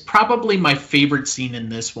it's probably my favorite scene in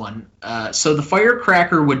this one. So the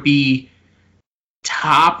firecracker would be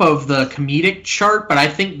top of the comedic chart, but I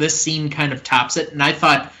think this scene kind of tops it, and I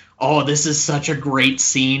thought, oh, this is such a great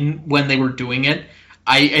scene when they were doing it.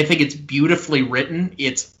 I think it's beautifully written.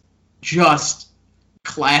 It's just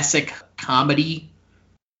classic comedy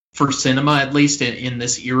for cinema, at least in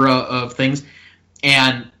this era of things.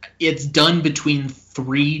 And it's done between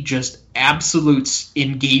three just absolute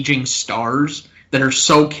engaging stars that are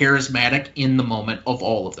so charismatic in the moment of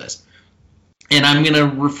all of this. And I'm going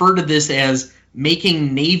to refer to this as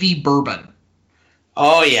making Navy bourbon.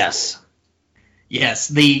 Oh, yes. Yes,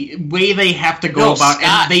 the way they have to go about...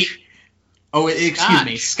 Scotch. Excuse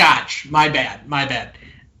me, Scotch. My bad.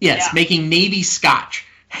 Yes, yeah. Making Navy Scotch.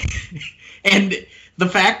 And the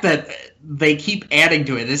fact that they keep adding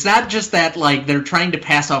to it, it's not just that like they're trying to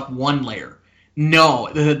pass off one layer. No,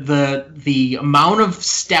 the amount of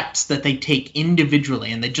steps that they take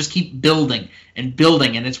individually, and they just keep building and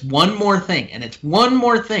building, and it's one more thing, and it's one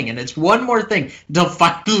more thing, and it's one more thing, until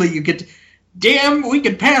finally you get, damn, we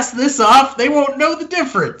can pass this off, they won't know the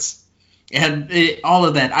difference. And all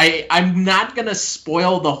of that. I'm not going to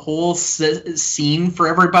spoil the whole scene for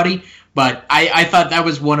everybody, but I thought that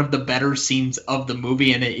was one of the better scenes of the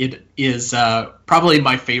movie, and it is probably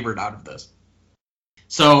my favorite out of this.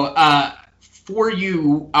 So, for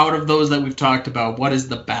you, out of those that we've talked about, what is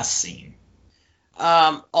the best scene?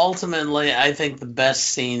 Ultimately, I think the best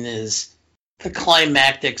scene is the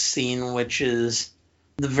climactic scene, which is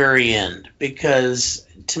the very end, because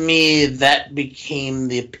to me that became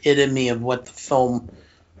the epitome of what the film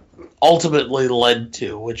ultimately led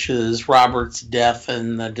to, which is Robert's death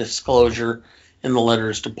and the disclosure in the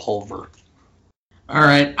letters to Pulver. All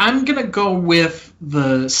right, I'm going to go with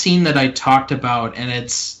the scene that I talked about, and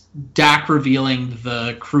it's Doc revealing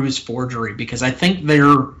the crew's forgery, because I think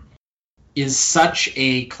there is such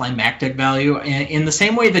a climactic value, in the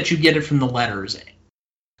same way that you get it from the letters.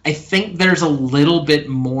 I think there's a little bit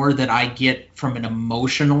more that I get from an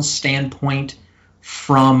emotional standpoint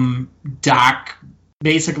from Doc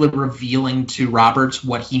basically revealing to Roberts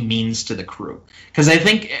what he means to the crew. Because I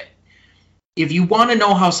think if you want to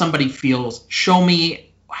know how somebody feels, show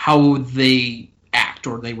me how they act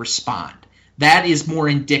or they respond. That is more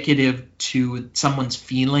indicative to someone's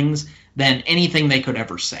feelings than anything they could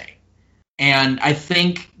ever say. And I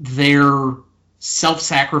think their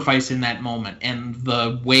self-sacrifice in that moment and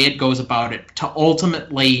the way it goes about it to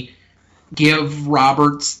ultimately give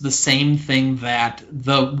Roberts the same thing, that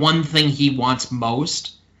the one thing he wants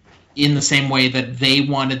most, in the same way that they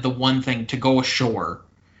wanted the one thing to go ashore,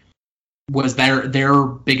 was their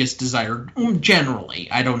biggest desire. Generally,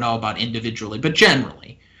 I don't know about individually, but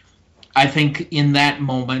generally, I think in that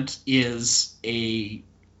moment is a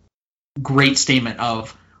great statement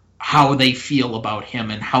of how they feel about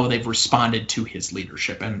him and how they've responded to his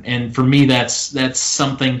leadership. And for me, that's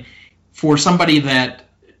something, for somebody that,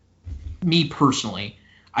 me personally,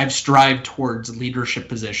 I've strived towards leadership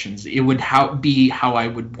positions. It would be how I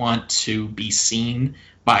would want to be seen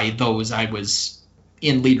by those I was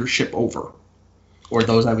in leadership over, or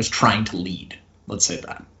those I was trying to lead. Let's say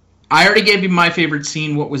that. I already gave you my favorite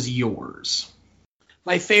scene. What was yours?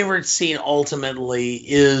 My favorite scene ultimately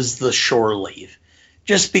is the shore leave.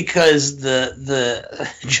 Just because the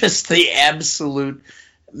absolute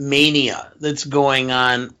mania that's going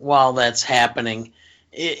on while that's happening,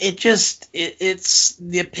 it's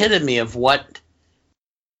the epitome of what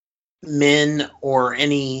men or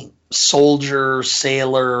any soldier,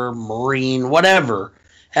 sailor, Marine, whatever,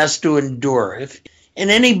 has to endure. And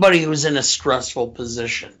anybody who's in a stressful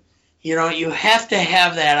position, you have to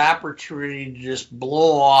have that opportunity to just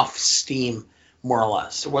blow off steam, more or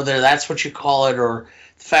less, whether that's what you call it, or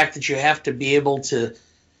the fact that you have to be able to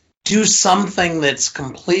do something that's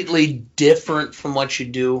completely different from what you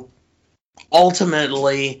do,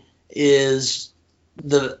 ultimately is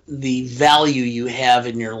the value you have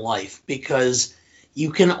in your life, because you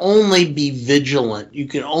can only be vigilant, you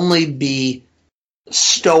can only be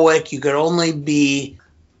stoic, you can only be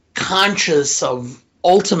conscious of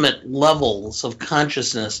ultimate levels of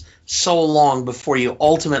consciousness so long before you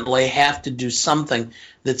ultimately have to do something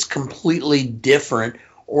that's completely different,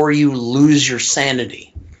 or you lose your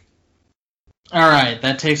sanity. All right,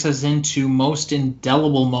 that takes us into most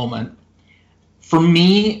indelible moment. For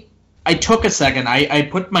me, I took a second. I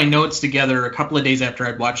put my notes together a couple of days after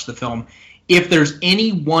I'd watched the film. If there's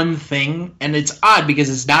any one thing, and it's odd because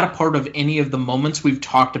it's not a part of any of the moments we've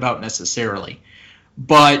talked about necessarily,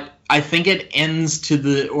 but I think it ends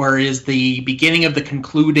is the beginning of the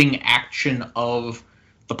concluding action of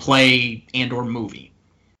the play and or movie.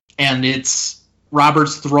 and it's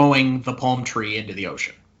Roberts throwing the palm tree into the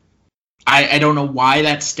ocean. I don't know why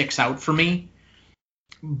that sticks out for me,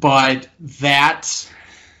 but that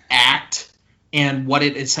act and what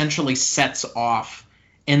it essentially sets off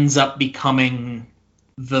ends up becoming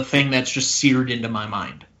the thing that's just seared into my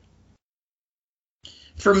mind.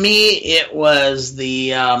 For me, it was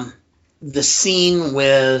the scene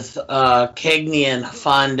with Cagney and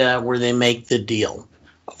Fonda where they make the deal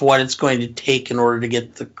of what it's going to take in order to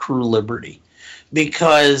get the crew liberty.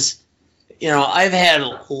 Because, I've had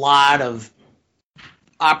a lot of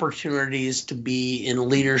opportunities to be in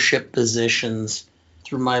leadership positions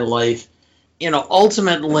through my life.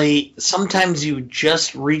 Ultimately, sometimes you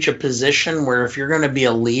just reach a position where if you're going to be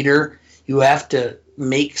a leader, you have to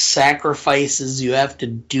make sacrifices, you have to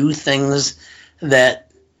do things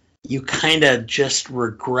that you kind of just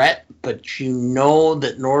regret, but you know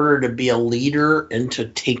that in order to be a leader and to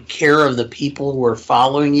take care of the people who are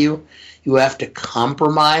following you, you have to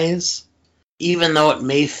compromise, even though it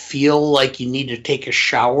may feel like you need to take a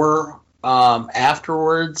shower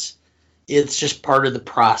afterwards. It's just part of the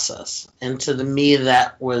process. And to me,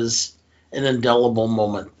 that was an indelible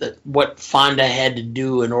moment, that what Fonda had to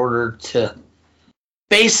do in order to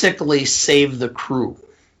basically save the crew.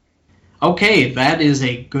 Okay, that is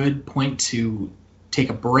a good point to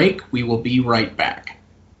take a break. We will be right back.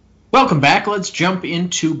 Welcome back. Let's jump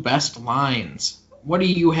into best lines. What do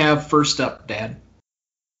you have first up, Dad?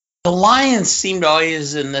 The lines seem to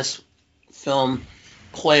always in this film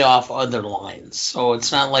play off other lines, so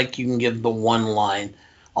it's not like you can give the one line.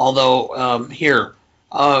 Although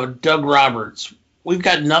Doug Roberts, we've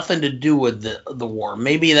got nothing to do with the war.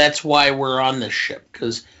 Maybe that's why we're on this ship,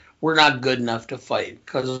 because we're not good enough to fight,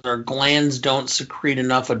 because our glands don't secrete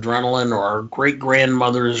enough adrenaline, or our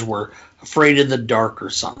great-grandmothers were afraid of the dark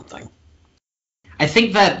or something. I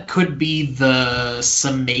think that could be the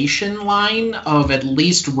summation line of at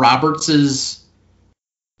least Roberts's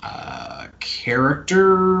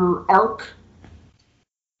character arc,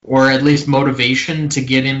 or at least motivation to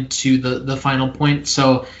get him to the final point.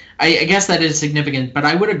 So I guess that is significant, but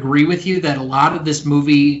I would agree with you that a lot of this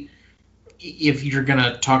movie, if you're going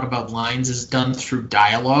to talk about lines, is done through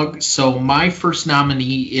dialogue. So my first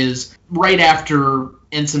nominee is right after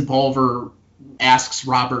Ensign Pulver asks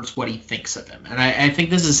Roberts what he thinks of him. And I think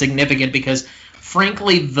this is significant because,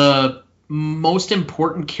 frankly, the most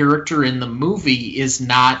important character in the movie is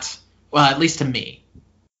not, well, at least to me,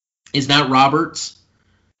 is not Roberts.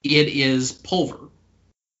 It is Pulver.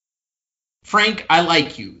 Frank, I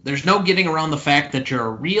like you. There's no getting around the fact that you're a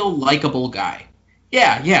real likable guy.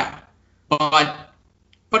 Yeah.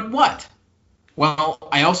 But what? Well,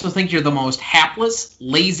 I also think you're the most hapless,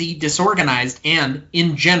 lazy, disorganized, and,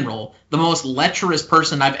 in general, the most lecherous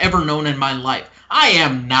person I've ever known in my life. I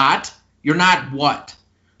am not. You're not what?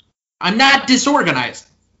 I'm not disorganized,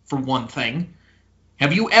 for one thing.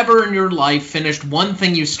 Have you ever in your life finished one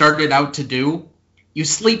thing you started out to do? You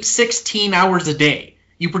sleep 16 hours a day.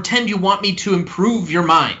 You pretend you want me to improve your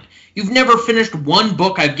mind. You've never finished one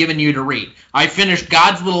book I've given you to read. I finished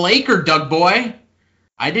God's Little Acre, Doug boy.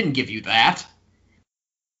 I didn't give you that.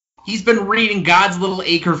 He's been reading God's Little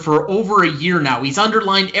Acre for over a year now. He's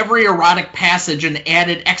underlined every erotic passage and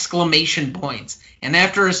added exclamation points. And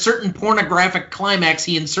after a certain pornographic climax,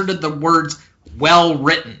 he inserted the words, well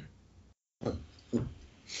written.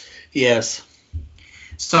 Yes.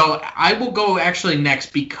 So I will go actually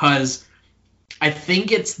next because I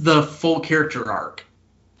think it's the full character arc.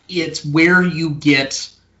 It's where you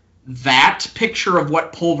get that picture of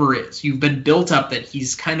what Pulver is. You've been built up that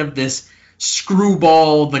he's kind of this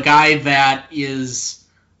screwball, the guy that is,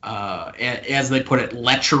 as they put it,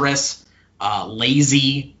 lecherous,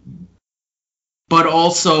 lazy, but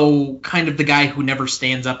also kind of the guy who never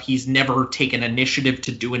stands up. He's never taken initiative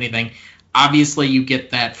to do anything. Obviously, you get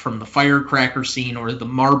that from the firecracker scene or the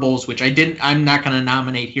marbles, which I'm not going to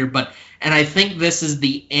nominate here, and I think this is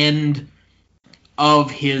the end of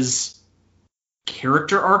his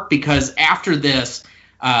character arc, because after this,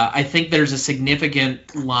 I think there's a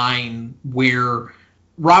significant line where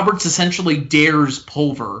Roberts essentially dares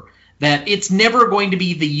Pulver that it's never going to be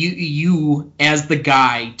you as the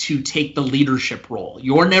guy to take the leadership role.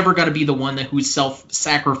 You're never going to be the one who's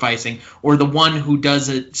self-sacrificing or the one who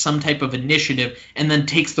does some type of initiative and then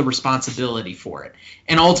takes the responsibility for it.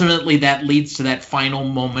 And ultimately that leads to that final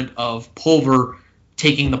moment of Pulver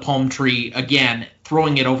taking the palm tree again,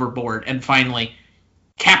 throwing it overboard, and finally,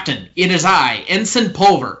 Captain, it is I, Ensign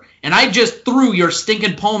Pulver, and I just threw your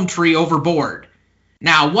stinking palm tree overboard.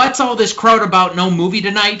 Now, what's all this crowd about no movie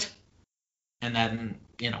tonight? And then,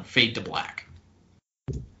 fade to black.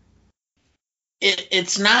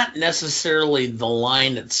 It's not necessarily the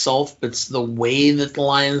line itself, but it's the way that the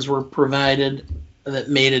lines were provided that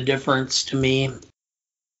made a difference to me.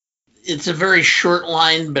 It's a very short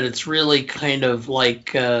line, but it's really kind of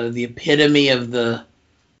like the epitome of the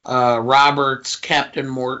Roberts, Captain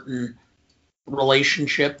Morton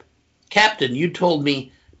relationship. Captain, you told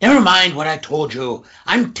me, never mind what I told you.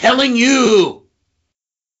 I'm telling you.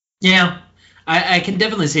 Yeah, I can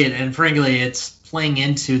definitely see it. And frankly, it's playing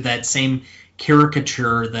into that same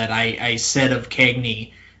caricature that I said of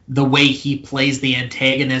Cagney, the way he plays the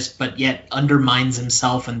antagonist, but yet undermines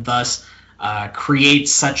himself and thus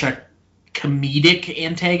creates such a comedic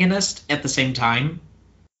antagonist at the same time.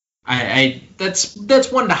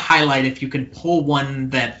 That's one to highlight if you can pull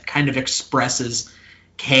one that kind of expresses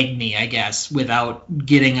Cagney, I guess, without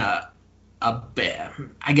getting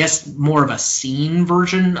I guess more of a scene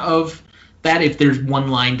version of that. If there's one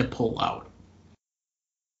line to pull out,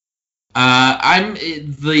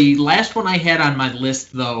 the last one I had on my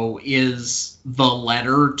list though is the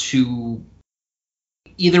letter to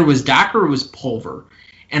either was Doc or it was Pulver,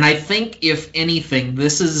 and I think if anything,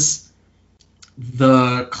 this is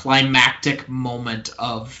the climactic moment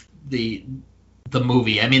of the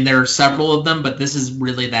movie. I mean, there are several of them, but this is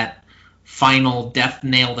really that final death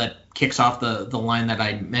nail that kicks off the line that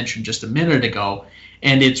I mentioned just a minute ago,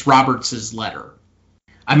 and it's Roberts' letter.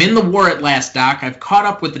 I'm in the war at last, Doc. I've caught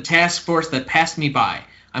up with the task force that passed me by.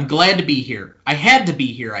 I'm glad to be here. I had to be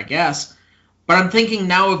here, I guess. But I'm thinking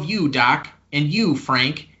now of you, Doc, and you,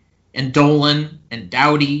 Frank, and Dolan, and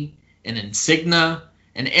Dowdy, and Insignia,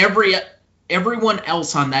 and everyone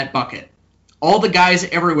else on that bucket. All the guys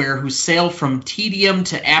everywhere who sail from tedium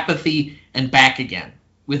to apathy and back again,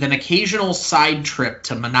 with an occasional side trip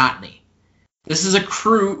to monotony. This is a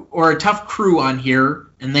crew, or a tough crew on here,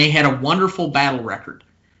 and they had a wonderful battle record.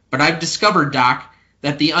 But I've discovered, Doc,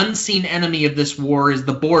 that the unseen enemy of this war is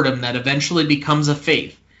the boredom that eventually becomes a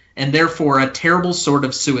faith, and therefore a terrible sort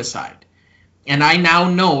of suicide. And I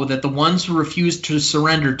now know that the ones who refuse to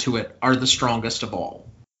surrender to it are the strongest of all.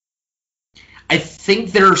 I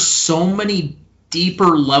think there are so many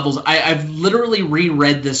deeper levels. I've literally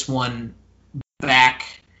reread this one back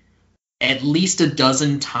at least a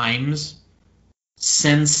dozen times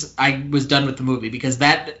since I was done with the movie, because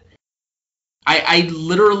that I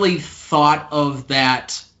literally thought of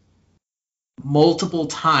that multiple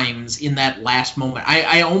times in that last moment.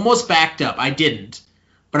 I almost backed up. I didn't,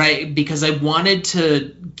 but because I wanted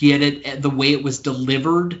to get it the way it was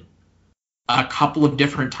delivered a couple of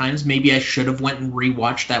different times. Maybe I should have went and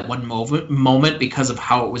rewatched that one moment because of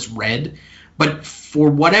how it was read. But for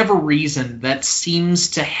whatever reason, that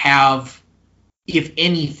seems to have, if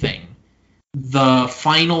anything, the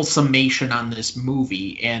final summation on this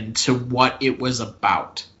movie and to what it was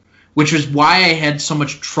about, which is why I had so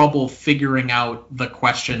much trouble figuring out the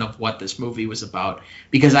question of what this movie was about,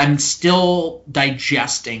 because I'm still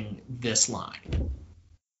digesting this line.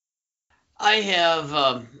 I have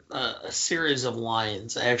a series of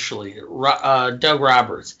lines, actually. Doug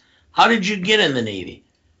Roberts. How did you get in the Navy?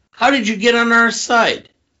 How did you get on our side?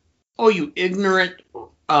 Oh, you ignorant,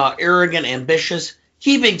 arrogant, ambitious.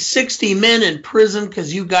 Keeping 60 men in prison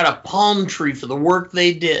because you got a palm tree for the work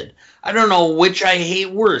they did. I don't know which I hate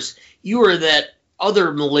worse. You are that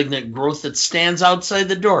other malignant growth that stands outside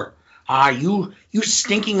the door. You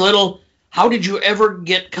stinking little... How did you ever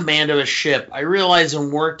get command of a ship? I realize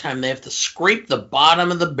in wartime they have to scrape the bottom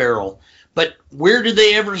of the barrel. But where did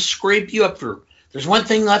they ever scrape you up through? There's one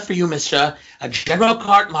thing left for you, mister. A general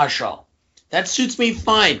court-martial. That suits me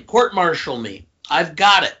fine. Court-martial me. I've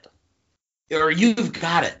got it. Or you've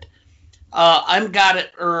got it. I'm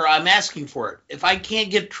asking for it. If I can't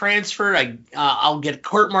get transferred, I'll get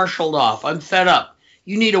court-martialed off. I'm fed up.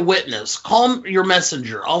 You need a witness. Call your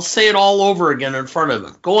messenger. I'll say it all over again in front of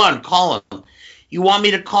him. Go on, call him. You want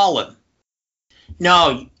me to call him?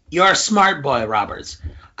 No, you're a smart boy, Roberts.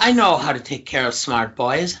 I know how to take care of smart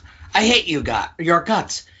boys. I hate your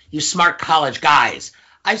guts, you smart college guys.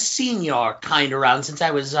 I've seen your kind around since I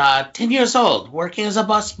was 10 years old, working as a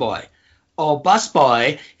busboy. Oh,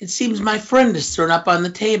 busboy, it seems my friend has thrown up on the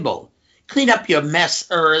table. Clean up your mess,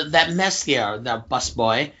 that mess there, the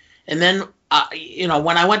busboy. And then...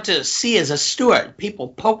 when I went to sea as a steward, people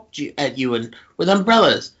poked at you with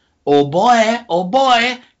umbrellas. Oh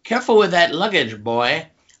boy, careful with that luggage, boy.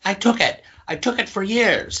 I took it for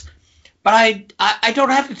years. But I don't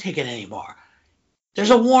have to take it anymore.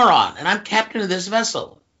 There's a war on, and I'm captain of this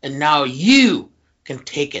vessel. And now you can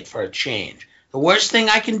take it for a change. The worst thing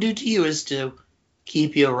I can do to you is to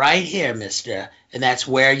keep you right here, mister, and that's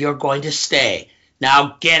where you're going to stay.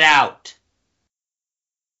 Now get out.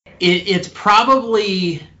 It's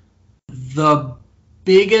probably the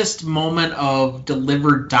biggest moment of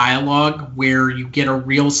delivered dialogue where you get a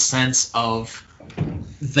real sense of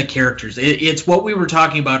the characters. It's what we were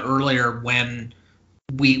talking about earlier when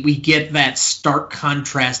we get that stark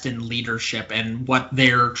contrast in leadership and what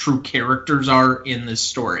their true characters are in this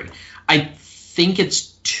story. I think it's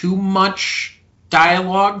too much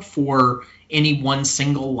dialogue for any one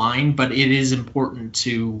single line, but it is important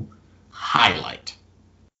to highlight.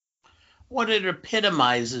 What it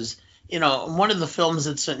epitomizes, one of the films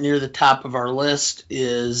that's near the top of our list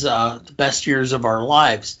is The Best Years of Our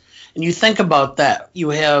Lives. And you think about that. You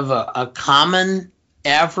have a common,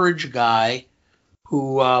 average guy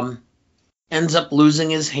who ends up losing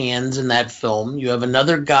his hands in that film. You have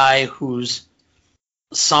another guy who's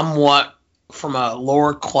somewhat from a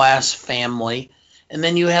lower class family. And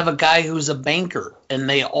then you have a guy who's a banker. And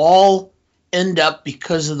they all end up,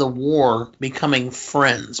 because of the war, becoming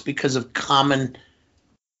friends because of common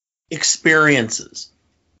experiences.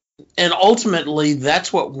 And ultimately,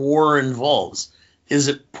 that's what war involves, is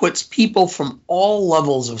it puts people from all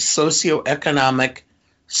levels of socioeconomic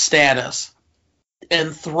status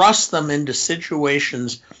and thrusts them into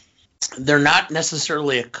situations they're not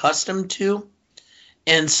necessarily accustomed to.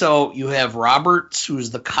 And so you have Roberts, who's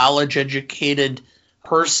the college-educated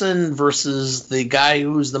person, versus the guy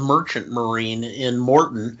who's the merchant marine in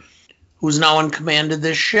Morton, who's now in command of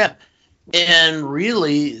this ship. And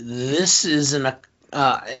really, this is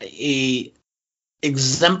a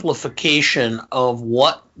exemplification of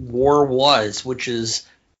what war was, which is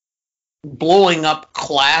blowing up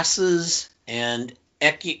classes and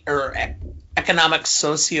economic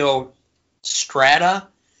socio strata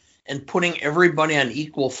and putting everybody on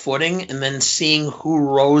equal footing and then seeing who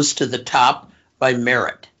rose to the top by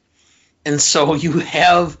merit. And so you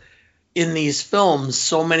have in these films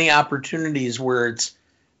so many opportunities where it's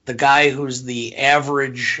the guy who's the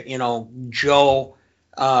average, Joe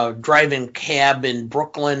driving cab in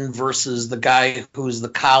Brooklyn versus the guy who's the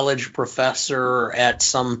college professor at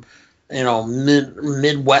some,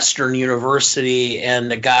 Midwestern university,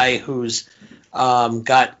 and the guy who's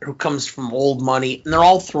who comes from old money, and they're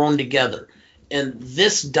all thrown together. And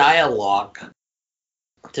this dialogue,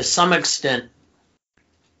 to some extent,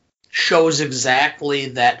 shows exactly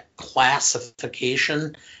that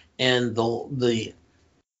classification and the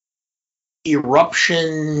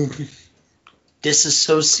eruption,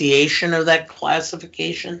 disassociation of that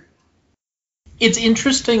classification. It's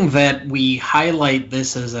interesting that we highlight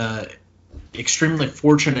this as a extremely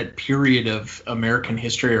fortunate period of American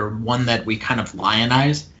history, or one that we kind of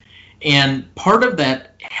lionize. And part of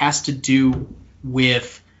that has to do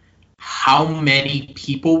with how many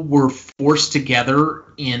people were forced together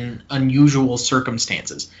in unusual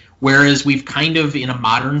circumstances, whereas we've kind of, in a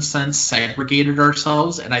modern sense, segregated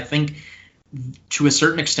ourselves. And I think to a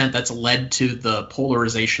certain extent that's led to the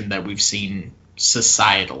polarization that we've seen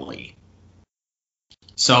societally.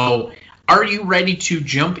 So, are you ready to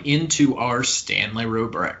jump into our Stanley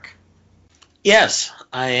rubric? Yes,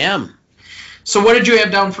 I am. So what did you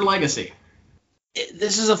have down for Legacy?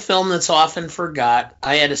 This is a film that's often forgot.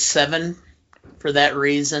 I had a 7 for that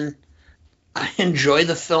reason. I enjoy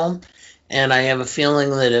the film, and I have a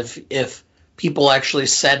feeling that if people actually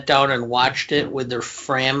sat down and watched it with their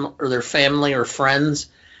family or friends,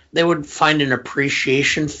 they would find an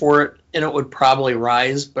appreciation for it, and it would probably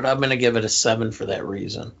rise, but I'm going to give it a 7 for that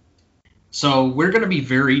reason. So we're going to be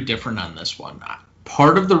very different on this one.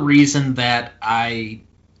 Part of the reason that I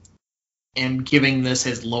am giving this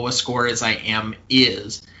as low a score as I am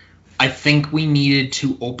is I think we needed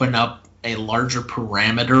to open up a larger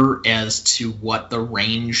parameter as to what the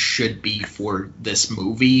range should be for this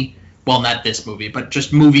movie. Well, not this movie, but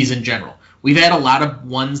just movies in general. We've had a lot of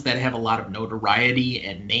ones that have a lot of notoriety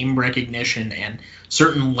and name recognition and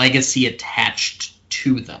certain legacy attached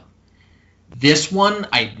to them. This one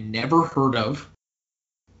I'd never heard of.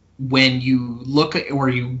 When you look at, or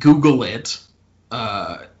you Google it,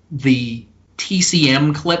 the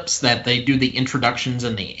TCM clips that they do the introductions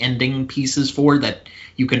and the ending pieces for that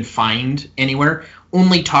you can find anywhere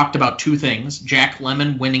only talked about 2 things: Jack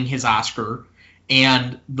Lemmon winning his Oscar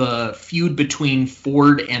and the feud between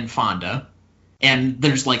Ford and Fonda. And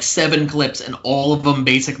there's like 7 clips, and all of them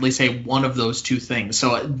basically say one of those 2 things.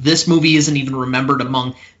 So this movie isn't even remembered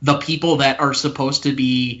among the people that are supposed to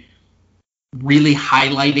be really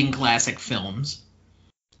highlighting classic films.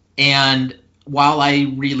 And while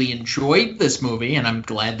I really enjoyed this movie, and I'm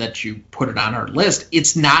glad that you put it on our list,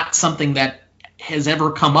 it's not something that has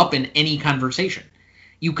ever come up in any conversation.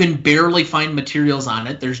 You can barely find materials on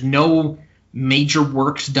it. There's no major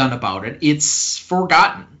works done about it. It's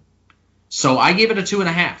forgotten. So I gave it a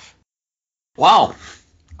 2.5. Wow.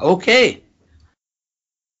 Okay.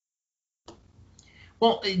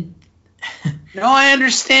 Well, No, I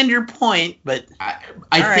understand your point, but I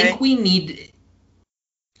think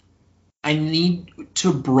I need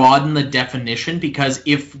to broaden the definition, because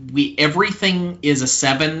if everything is a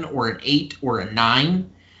 7 or an 8 or a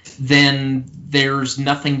 9, then there's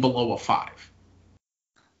nothing below a 5.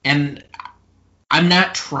 And I'm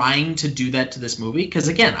not trying to do that to this movie, because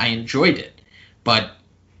again, I enjoyed it. But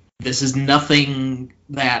this is nothing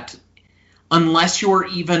that, unless you're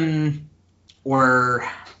even, or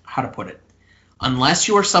how to put it, unless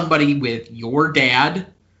you're somebody with your dad,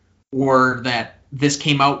 or that this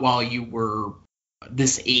came out while you were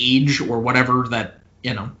this age or whatever, that,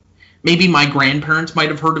 maybe my grandparents might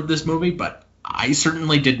have heard of this movie, but I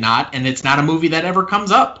certainly did not, and it's not a movie that ever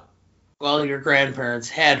comes up. Well, your grandparents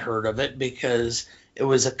had heard of it because it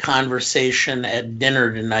was a conversation at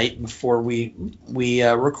dinner tonight before we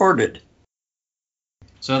recorded.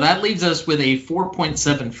 So that leaves us with a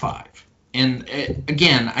 4.75. And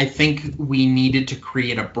again, I think we needed to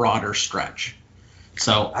create a broader stretch.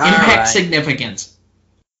 So impact significance,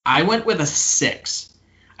 I went with a 6.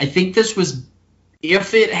 I think this was,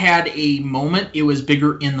 if it had a moment, it was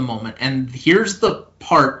bigger in the moment. And here's the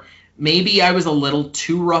part, maybe I was a little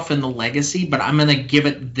too rough in the legacy, but I'm going to give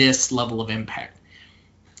it this level of impact.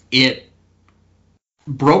 It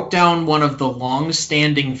broke down one of the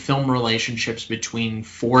long-standing film relationships between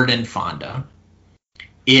Ford and Fonda.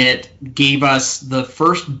 It gave us the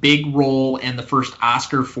first big role and the first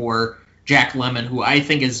Oscar for Jack Lemmon, who I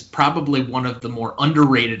think is probably one of the more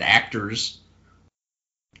underrated actors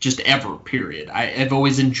just ever, period. I've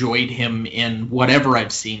always enjoyed him in whatever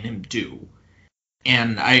I've seen him do.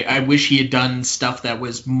 And I wish he had done stuff that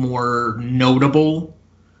was more notable,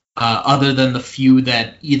 other than the few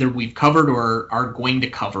that either we've covered or are going to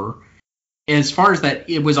cover. As far as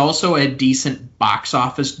that, it was also a decent box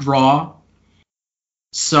office draw.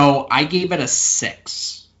 So I gave it a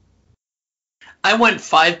 6. I went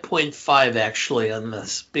 5.5 actually on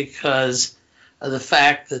this because of the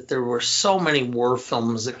fact that there were so many war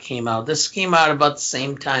films that came out. This came out about the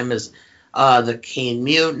same time as the Caine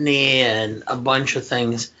Mutiny and a bunch of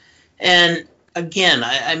things. And again,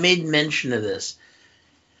 I made mention of this.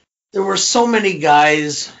 There were so many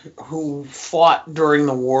guys who fought during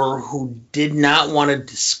the war who did not want to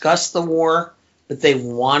discuss the war, but they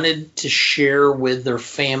wanted to share with their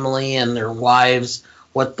family and their wives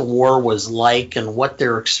what the war was like and what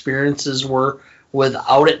their experiences were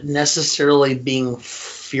without it necessarily being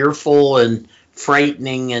fearful and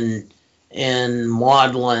frightening and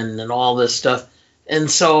maudlin and all this stuff.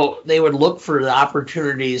 And so they would look for the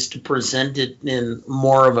opportunities to present it in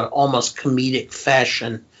more of an almost comedic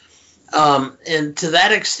fashion. And to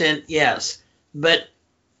that extent, yes. But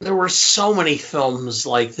there were so many films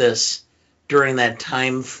like this during that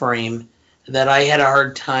time frame that I had a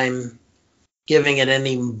hard time giving it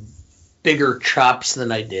any bigger chops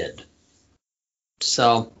than I did.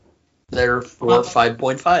 So, therefore,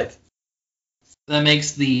 5.5. That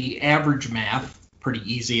makes the average math pretty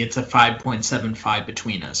easy. It's a 5.75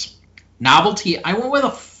 between us. Novelty, I went with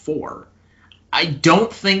a 4. I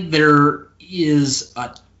don't think there is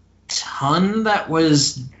a ton that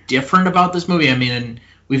was different about this movie. I mean,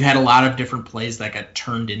 we've had a lot of different plays that got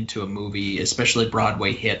turned into a movie, especially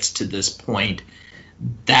Broadway hits to this point.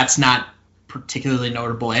 That's not particularly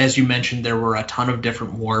notable. As you mentioned, there were a ton of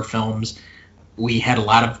different war films. We had a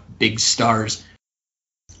lot of big stars.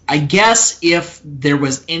 I guess if there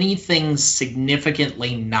was anything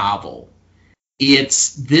significantly novel,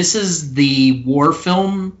 this is the war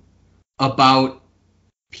film about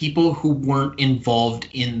people who weren't involved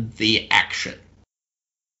in the action.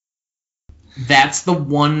 That's the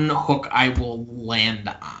one hook I will land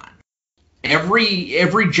on.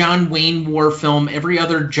 Every John Wayne war film, every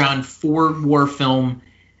other John Ford war film,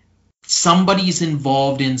 somebody's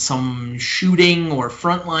involved in some shooting or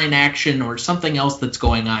frontline action or something else that's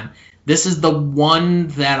going on. This is the one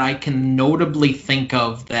that I can notably think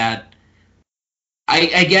of that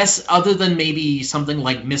I guess other than maybe something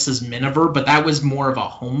like Mrs. Miniver, but that was more of a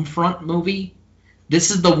home front movie.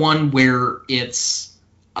 This is the one where it's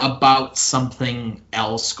about something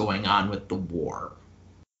else going on with the war.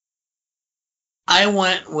 I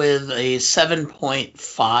went with a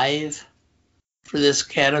 7.5 for this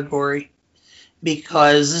category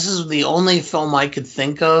because this is the only film I could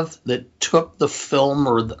think of that took the film,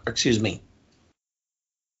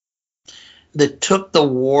 that took the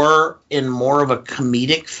war in more of a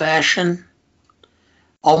comedic fashion.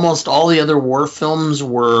 Almost all the other war films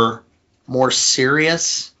were more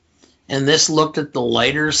serious, and this looked at the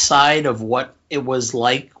lighter side of what it was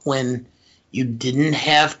like when you didn't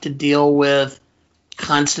have to deal with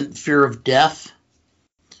constant fear of death.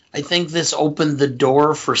 I think this opened the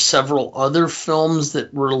door for several other films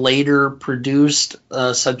that were later produced,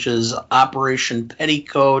 such as Operation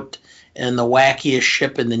Petticoat and The Wackiest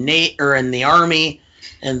Ship in the Army,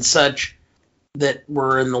 and such, that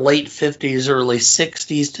were in the late 50s, early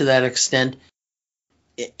 60s to that extent.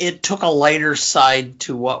 It took a lighter side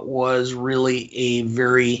to what was really a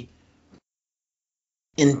very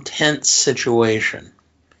intense situation.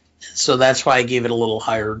 So that's why I gave it a little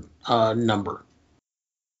higher number.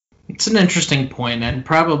 It's an interesting point, and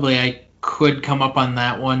probably I could come up on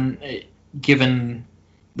that one, given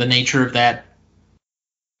the nature of that.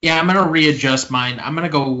 Yeah, I'm going to readjust mine. I'm going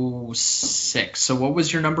to go 6. So what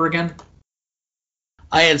was your number again?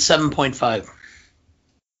 I had 7.5.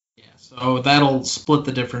 Yeah, so that'll split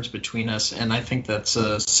the difference between us, and I think that's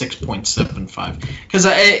a 6.75. Because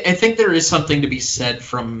I think there is something to be said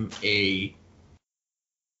from a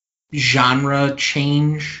genre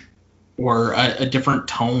change or a different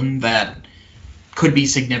tone that could be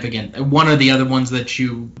significant. One of the other ones that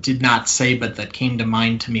you did not say but that came to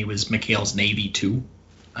mind to me was McHale's Navy 2.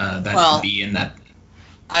 Could be in that.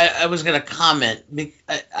 I was going to comment.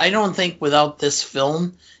 I don't think without this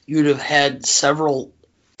film you'd have had several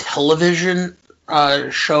television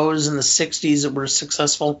shows in the 60s that were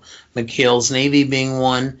successful. McHale's Navy being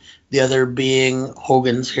one, the other being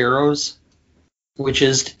Hogan's Heroes, which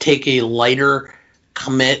is to take a lighter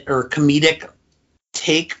comedic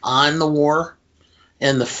take on the war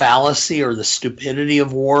and the fallacy or the stupidity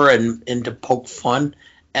of war and to poke fun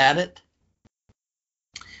at it.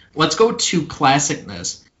 Let's go to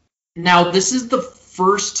classicness. Now, this is the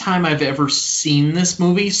first time I've ever seen this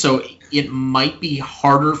movie, so it might be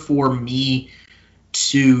harder for me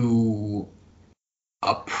to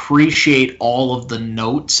appreciate all of the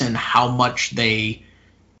notes and how much they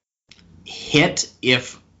hit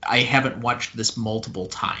if I haven't watched this multiple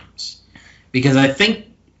times. Because I think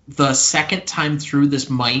the second time through this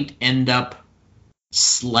might end up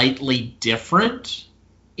slightly different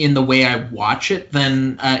in the way I watch it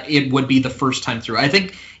than it would be the first time through. I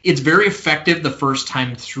think it's very effective the first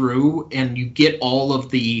time through, and you get all of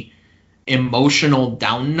the emotional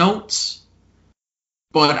down notes,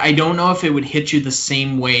 but I don't know if it would hit you the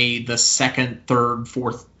same way the second, third,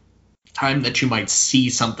 fourth time that you might see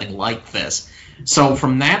something like this. So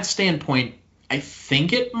from that standpoint, I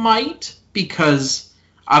think it might, because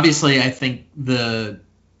obviously I think the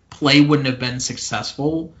play wouldn't have been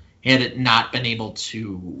successful had it not been able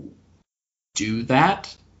to do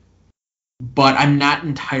that. But I'm not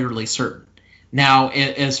entirely certain. Now,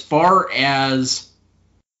 as far as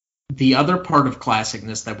the other part of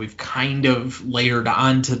classicness that we've kind of layered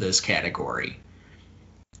onto this category,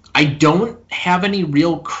 I don't have any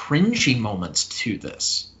real cringy moments to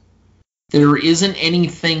this. There isn't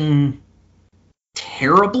anything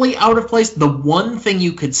terribly out of place. The one thing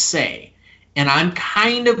you could say, and I'm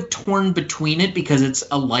kind of torn between it because it's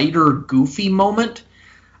a lighter, goofy moment,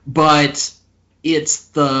 but it's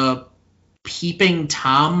the Peeping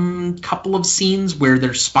Tom couple of scenes where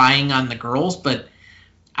they're spying on the girls. But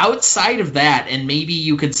outside of that, and maybe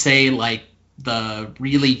you could say like the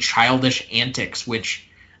really childish antics, which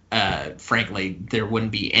frankly there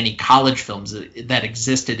wouldn't be any college films that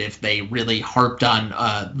existed if they really harped on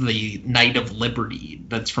the Night of Liberty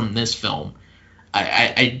that's from this film.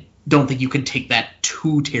 I don't think you can take that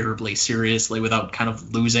too terribly seriously without kind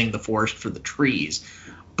of losing the forest for the trees.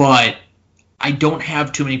 But I don't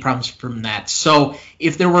have too many problems from that. So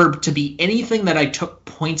if there were to be anything that I took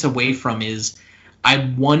points away from is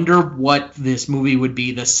I wonder what this movie would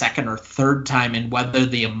be the second or third time and whether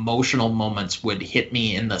the emotional moments would hit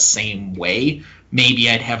me in the same way. Maybe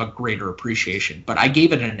I'd have a greater appreciation. But I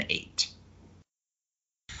gave it an 8.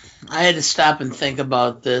 I had to stop and think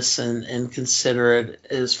about this and consider it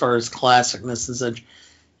as far as classicness and such.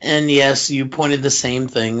 And yes, you pointed the same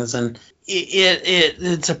things, and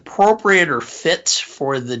it's appropriate or fits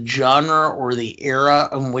for the genre or the era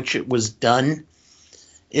in which it was done.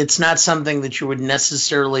 It's not something that you would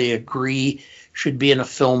necessarily agree should be in a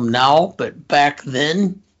film now, but back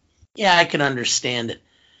then, yeah, I can understand it.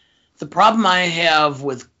 The problem I have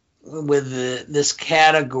with this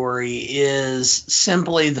category is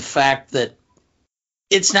simply the fact that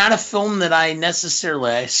it's not a film that I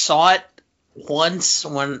saw it once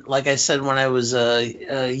when, like I said, when I was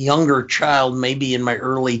a younger child, maybe in my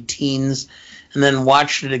early teens, and then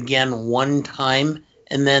watched it again one time.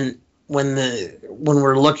 And then when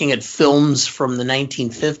we're looking at films from the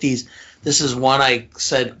 1950s, this is one I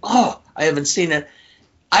said, oh, I haven't seen it.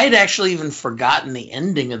 I had actually even forgotten the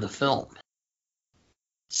ending of the film.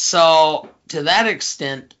 So to that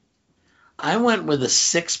extent, I went with a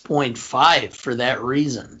 6.5 for that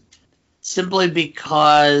reason. Simply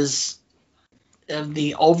because of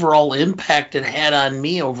the overall impact it had on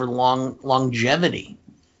me over longevity.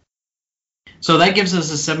 So that gives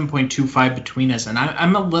us a 7.25 between us, and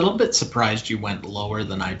I'm a little bit surprised you went lower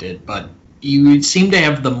than I did, but you seem to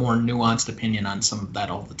have the more nuanced opinion on some of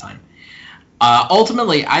that all the time.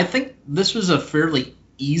 Ultimately, I think this was a fairly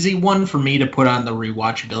easy one for me to put on the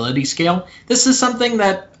rewatchability scale. This is something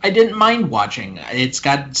that I didn't mind watching. It's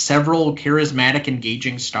got several charismatic,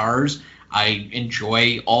 engaging stars. I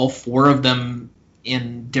enjoy all four of them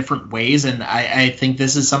in different ways, and I think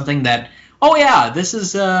this is something that, oh yeah, this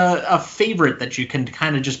is a favorite that you can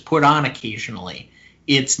kind of just put on occasionally.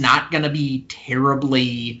 It's not going to be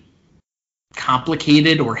terribly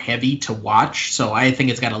complicated or heavy to watch, so I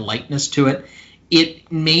think it's got a lightness to it.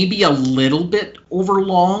 It may be a little bit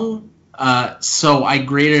overlong, so I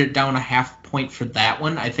graded it down a half point for that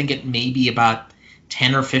one. I think it may be about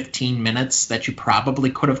 10 or 15 minutes that you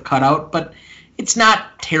probably could have cut out, but it's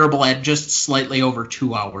not terrible at just slightly over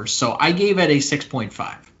 2 hours, so I gave it a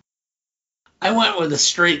 6.5. I went with a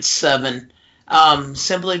straight 7,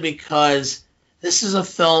 simply because this is a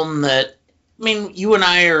film that, I mean, you and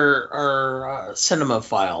I are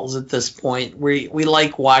cinemaphiles at this point. We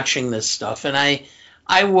like watching this stuff, and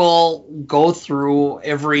I will go through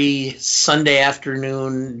every Sunday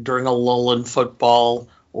afternoon during a lull in football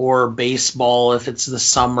or baseball if it's the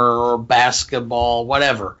summer, or basketball,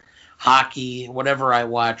 whatever, hockey, whatever I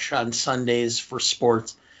watch on Sundays for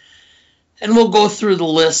sports. And we'll go through the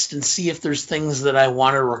list and see if there's things that I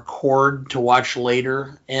want to record to watch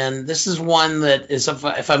later. And this is one that is,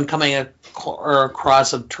 if I'm coming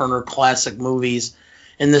across of Turner Classic Movies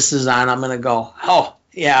and this is on, I'm going to go, oh,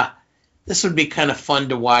 yeah, this would be kind of fun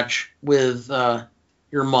to watch with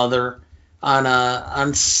your mother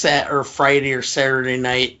on Friday or Saturday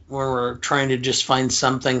night, where we're trying to just find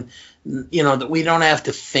something, that we don't have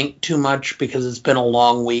to think too much because it's been a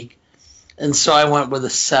long week. And so I went with a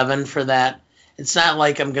 7 for that. It's not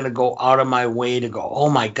like I'm going to go out of my way to go, oh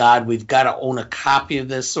my God, we've got to own a copy of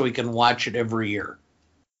this so we can watch it every year.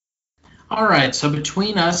 All right, so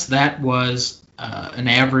between us, that was an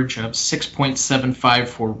average of 6.75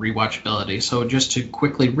 for rewatchability. So just to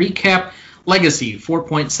quickly recap, Legacy,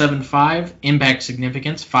 4.75, Impact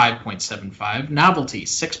Significance, 5.75, Novelty,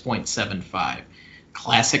 6.75,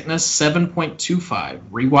 Classicness, 7.25,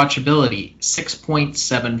 Rewatchability,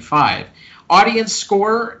 6.75. Audience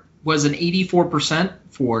score was an 84%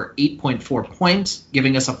 for 8.4 points,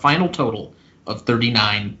 giving us a final total of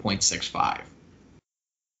 39.65.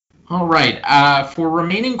 All right, for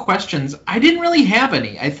remaining questions, I didn't really have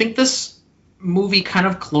any. I think this movie kind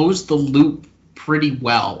of closed the loop pretty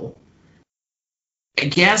well. I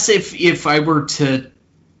guess if I were to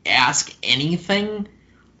ask anything,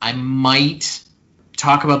 I might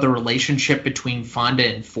talk about the relationship between Fonda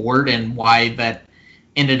and Ford and why that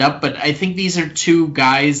ended up, but I think these are two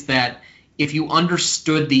guys that, if you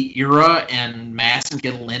understood the era and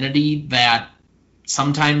masculinity, that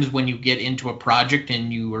sometimes when you get into a project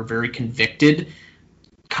and you are very convicted,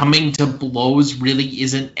 coming to blows really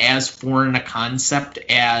isn't as foreign a concept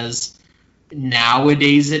as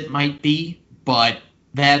nowadays it might be, but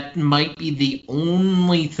that might be the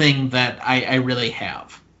only thing that I really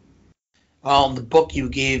have. Well, the book you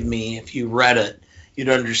gave me, if you read it, you'd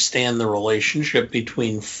understand the relationship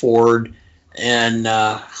between Ford and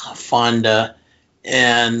Fonda,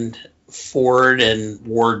 and Ford and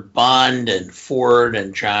Ward Bond, and Ford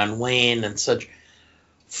and John Wayne and such.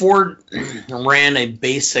 Ford ran a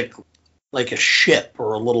basic, like a ship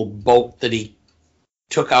or a little boat that he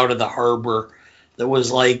took out of the harbor that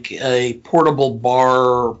was like a portable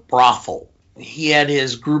bar brothel. He had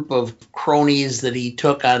his group of cronies that he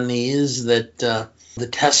took on these, that the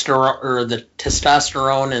testosterone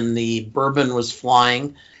and the bourbon was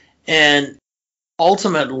flying. And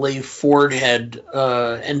ultimately, Ford had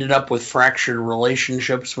ended up with fractured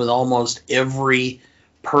relationships with almost every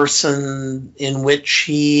person in which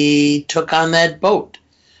he took on that boat.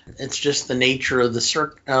 It's just the nature of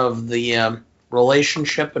the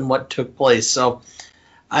relationship and what took place. So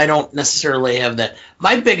I don't necessarily have that.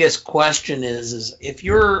 My biggest question is if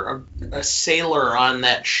you're a sailor on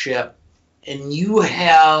that ship and you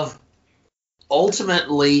have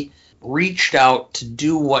ultimately reached out to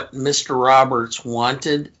do what Mr. Roberts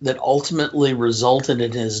wanted that ultimately resulted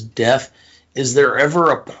in his death, is there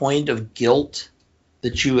ever a point of guilt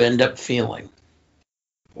that you end up feeling?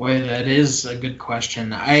 Boy, that is a good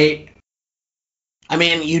question. I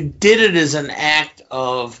mean, you did it as an act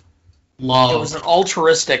of love. It was an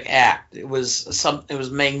altruistic act. It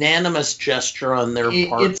was magnanimous gesture on their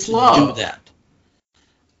part to do that.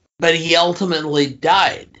 but he ultimately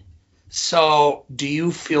died. So do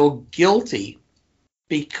you feel guilty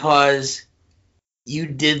because you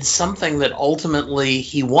did something that ultimately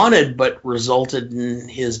he wanted but resulted in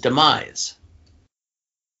his demise?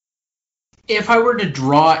 If I were to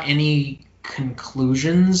draw any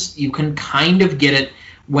conclusions, you can kind of get it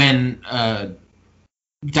when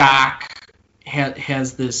Doc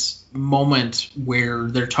has this moment where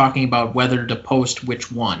they're talking about whether to post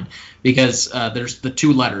which one, because there's the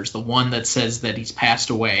two letters, the one that says that he's passed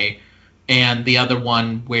away and the other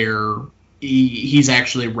one where he's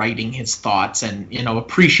actually writing his thoughts and,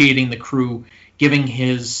 appreciating the crew, giving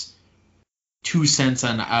his 2 cents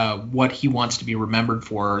on what he wants to be remembered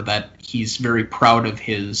for, that he's very proud of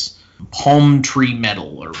his palm tree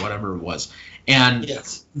medal or whatever it was. And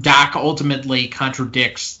yes. Doc ultimately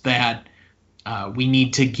contradicts that we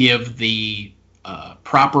need to give the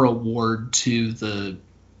proper award to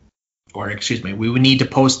we would need to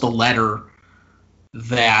post the letter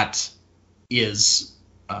that is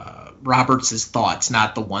Roberts' thoughts,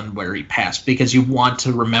 not the one where he passed, because you want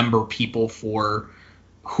to remember people for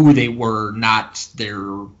who they were, not their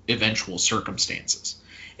eventual circumstances.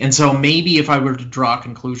 And so maybe if I were to draw a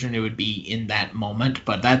conclusion, it would be in that moment,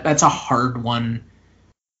 but that's a hard one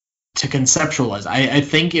to conceptualize. I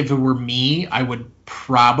think if it were me, I would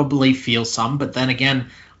probably feel some, but then again,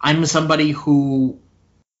 I'm somebody who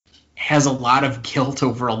has a lot of guilt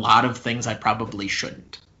over a lot of things I probably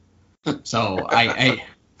shouldn't. So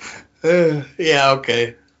yeah,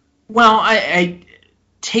 okay. Well, I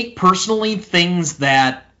take personally things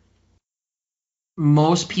that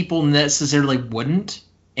most people necessarily wouldn't,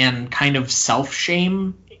 and kind of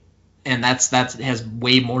self-shame, and that has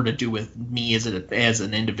way more to do with me as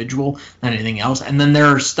an individual than anything else. And then there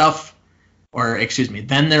are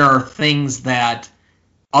then there are things that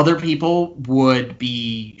other people would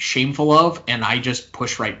be shameful of, and I just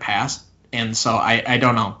push right past. And so I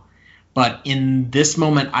don't know. But in this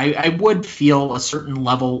moment, I would feel a certain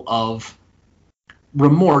level of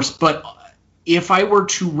remorse. But if I were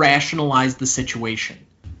to rationalize the situation,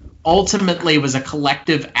 ultimately it was a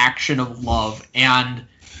collective action of love, and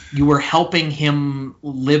you were helping him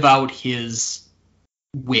live out his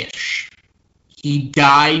wish. He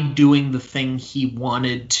died doing the thing he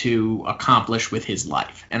wanted to accomplish with his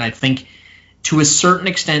life. And I think to a certain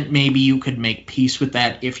extent, maybe you could make peace with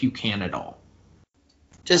that if you can at all.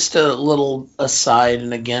 Just a little aside,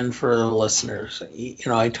 and again for the listeners,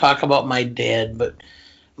 I talk about my dad, but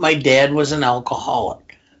my dad was an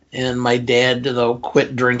alcoholic. And my dad, though,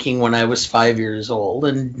 quit drinking when I was 5 years old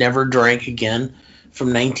and never drank again from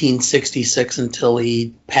 1966 until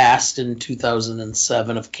he passed in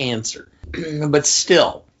 2007 of cancer. But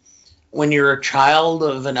still, when you're a child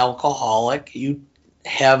of an alcoholic, you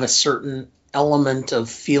have a certain element of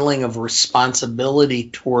feeling of responsibility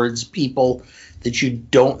towards people that you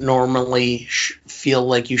don't normally feel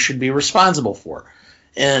like you should be responsible for.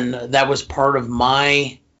 And that was part of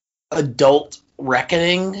my adult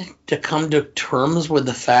reckoning, to come to terms with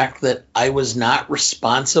the fact that I was not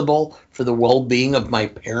responsible for the well-being of my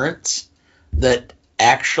parents, that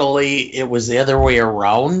actually it was the other way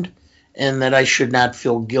around, and that I should not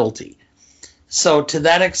feel guilty. So to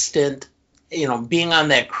that extent, being on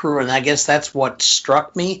that crew, and I guess that's what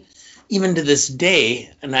struck me even to this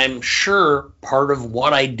day, and I'm sure part of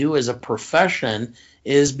what I do as a profession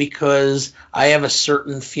is because I have a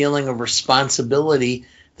certain feeling of responsibility,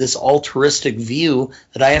 this altruistic view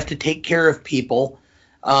that I have to take care of people,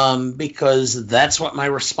 because that's what my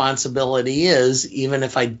responsibility is, even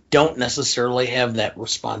if I don't necessarily have that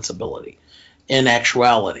responsibility in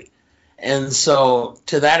actuality. And so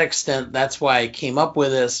to that extent, that's why I came up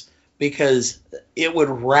with this, because it would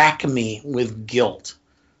rack me with guilt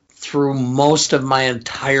through most of my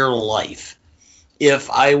entire life if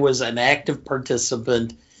I was an active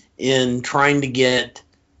participant in trying to get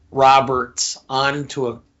Roberts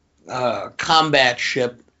onto a combat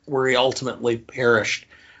ship where he ultimately perished.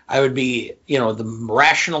 I would be, the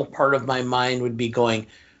rational part of my mind would be going,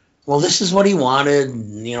 well, this is what he wanted.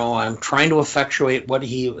 I'm trying to effectuate what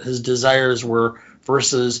his desires were,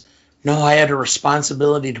 versus, no, I had a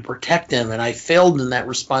responsibility to protect him, and I failed in that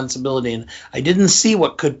responsibility, and I didn't see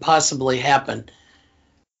what could possibly happen.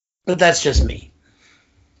 But that's just me.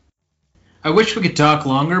 I wish we could talk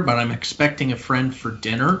longer, but I'm expecting a friend for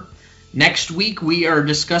dinner. Next week, we are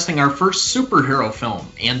discussing our first superhero film,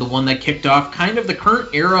 and the one that kicked off kind of the current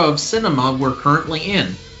era of cinema we're currently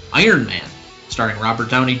in, Iron Man, starring Robert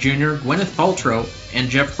Downey Jr., Gwyneth Paltrow, and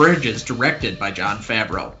Jeff Bridges, directed by Jon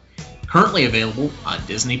Favreau. Currently available on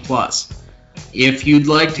Disney+. If you'd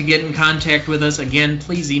like to get in contact with us, again,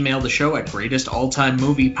 please email the show at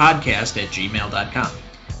greatestaltimemoviepodcast@gmail.com.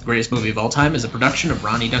 The Greatest Movie of All Time is a production of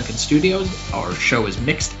Ronnie Duncan Studios. Our show is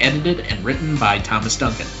mixed, edited, and written by Thomas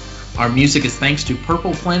Duncan. Our music is thanks to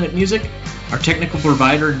Purple Planet Music. Our technical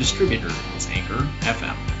provider and distributor is Anchor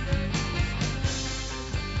FM.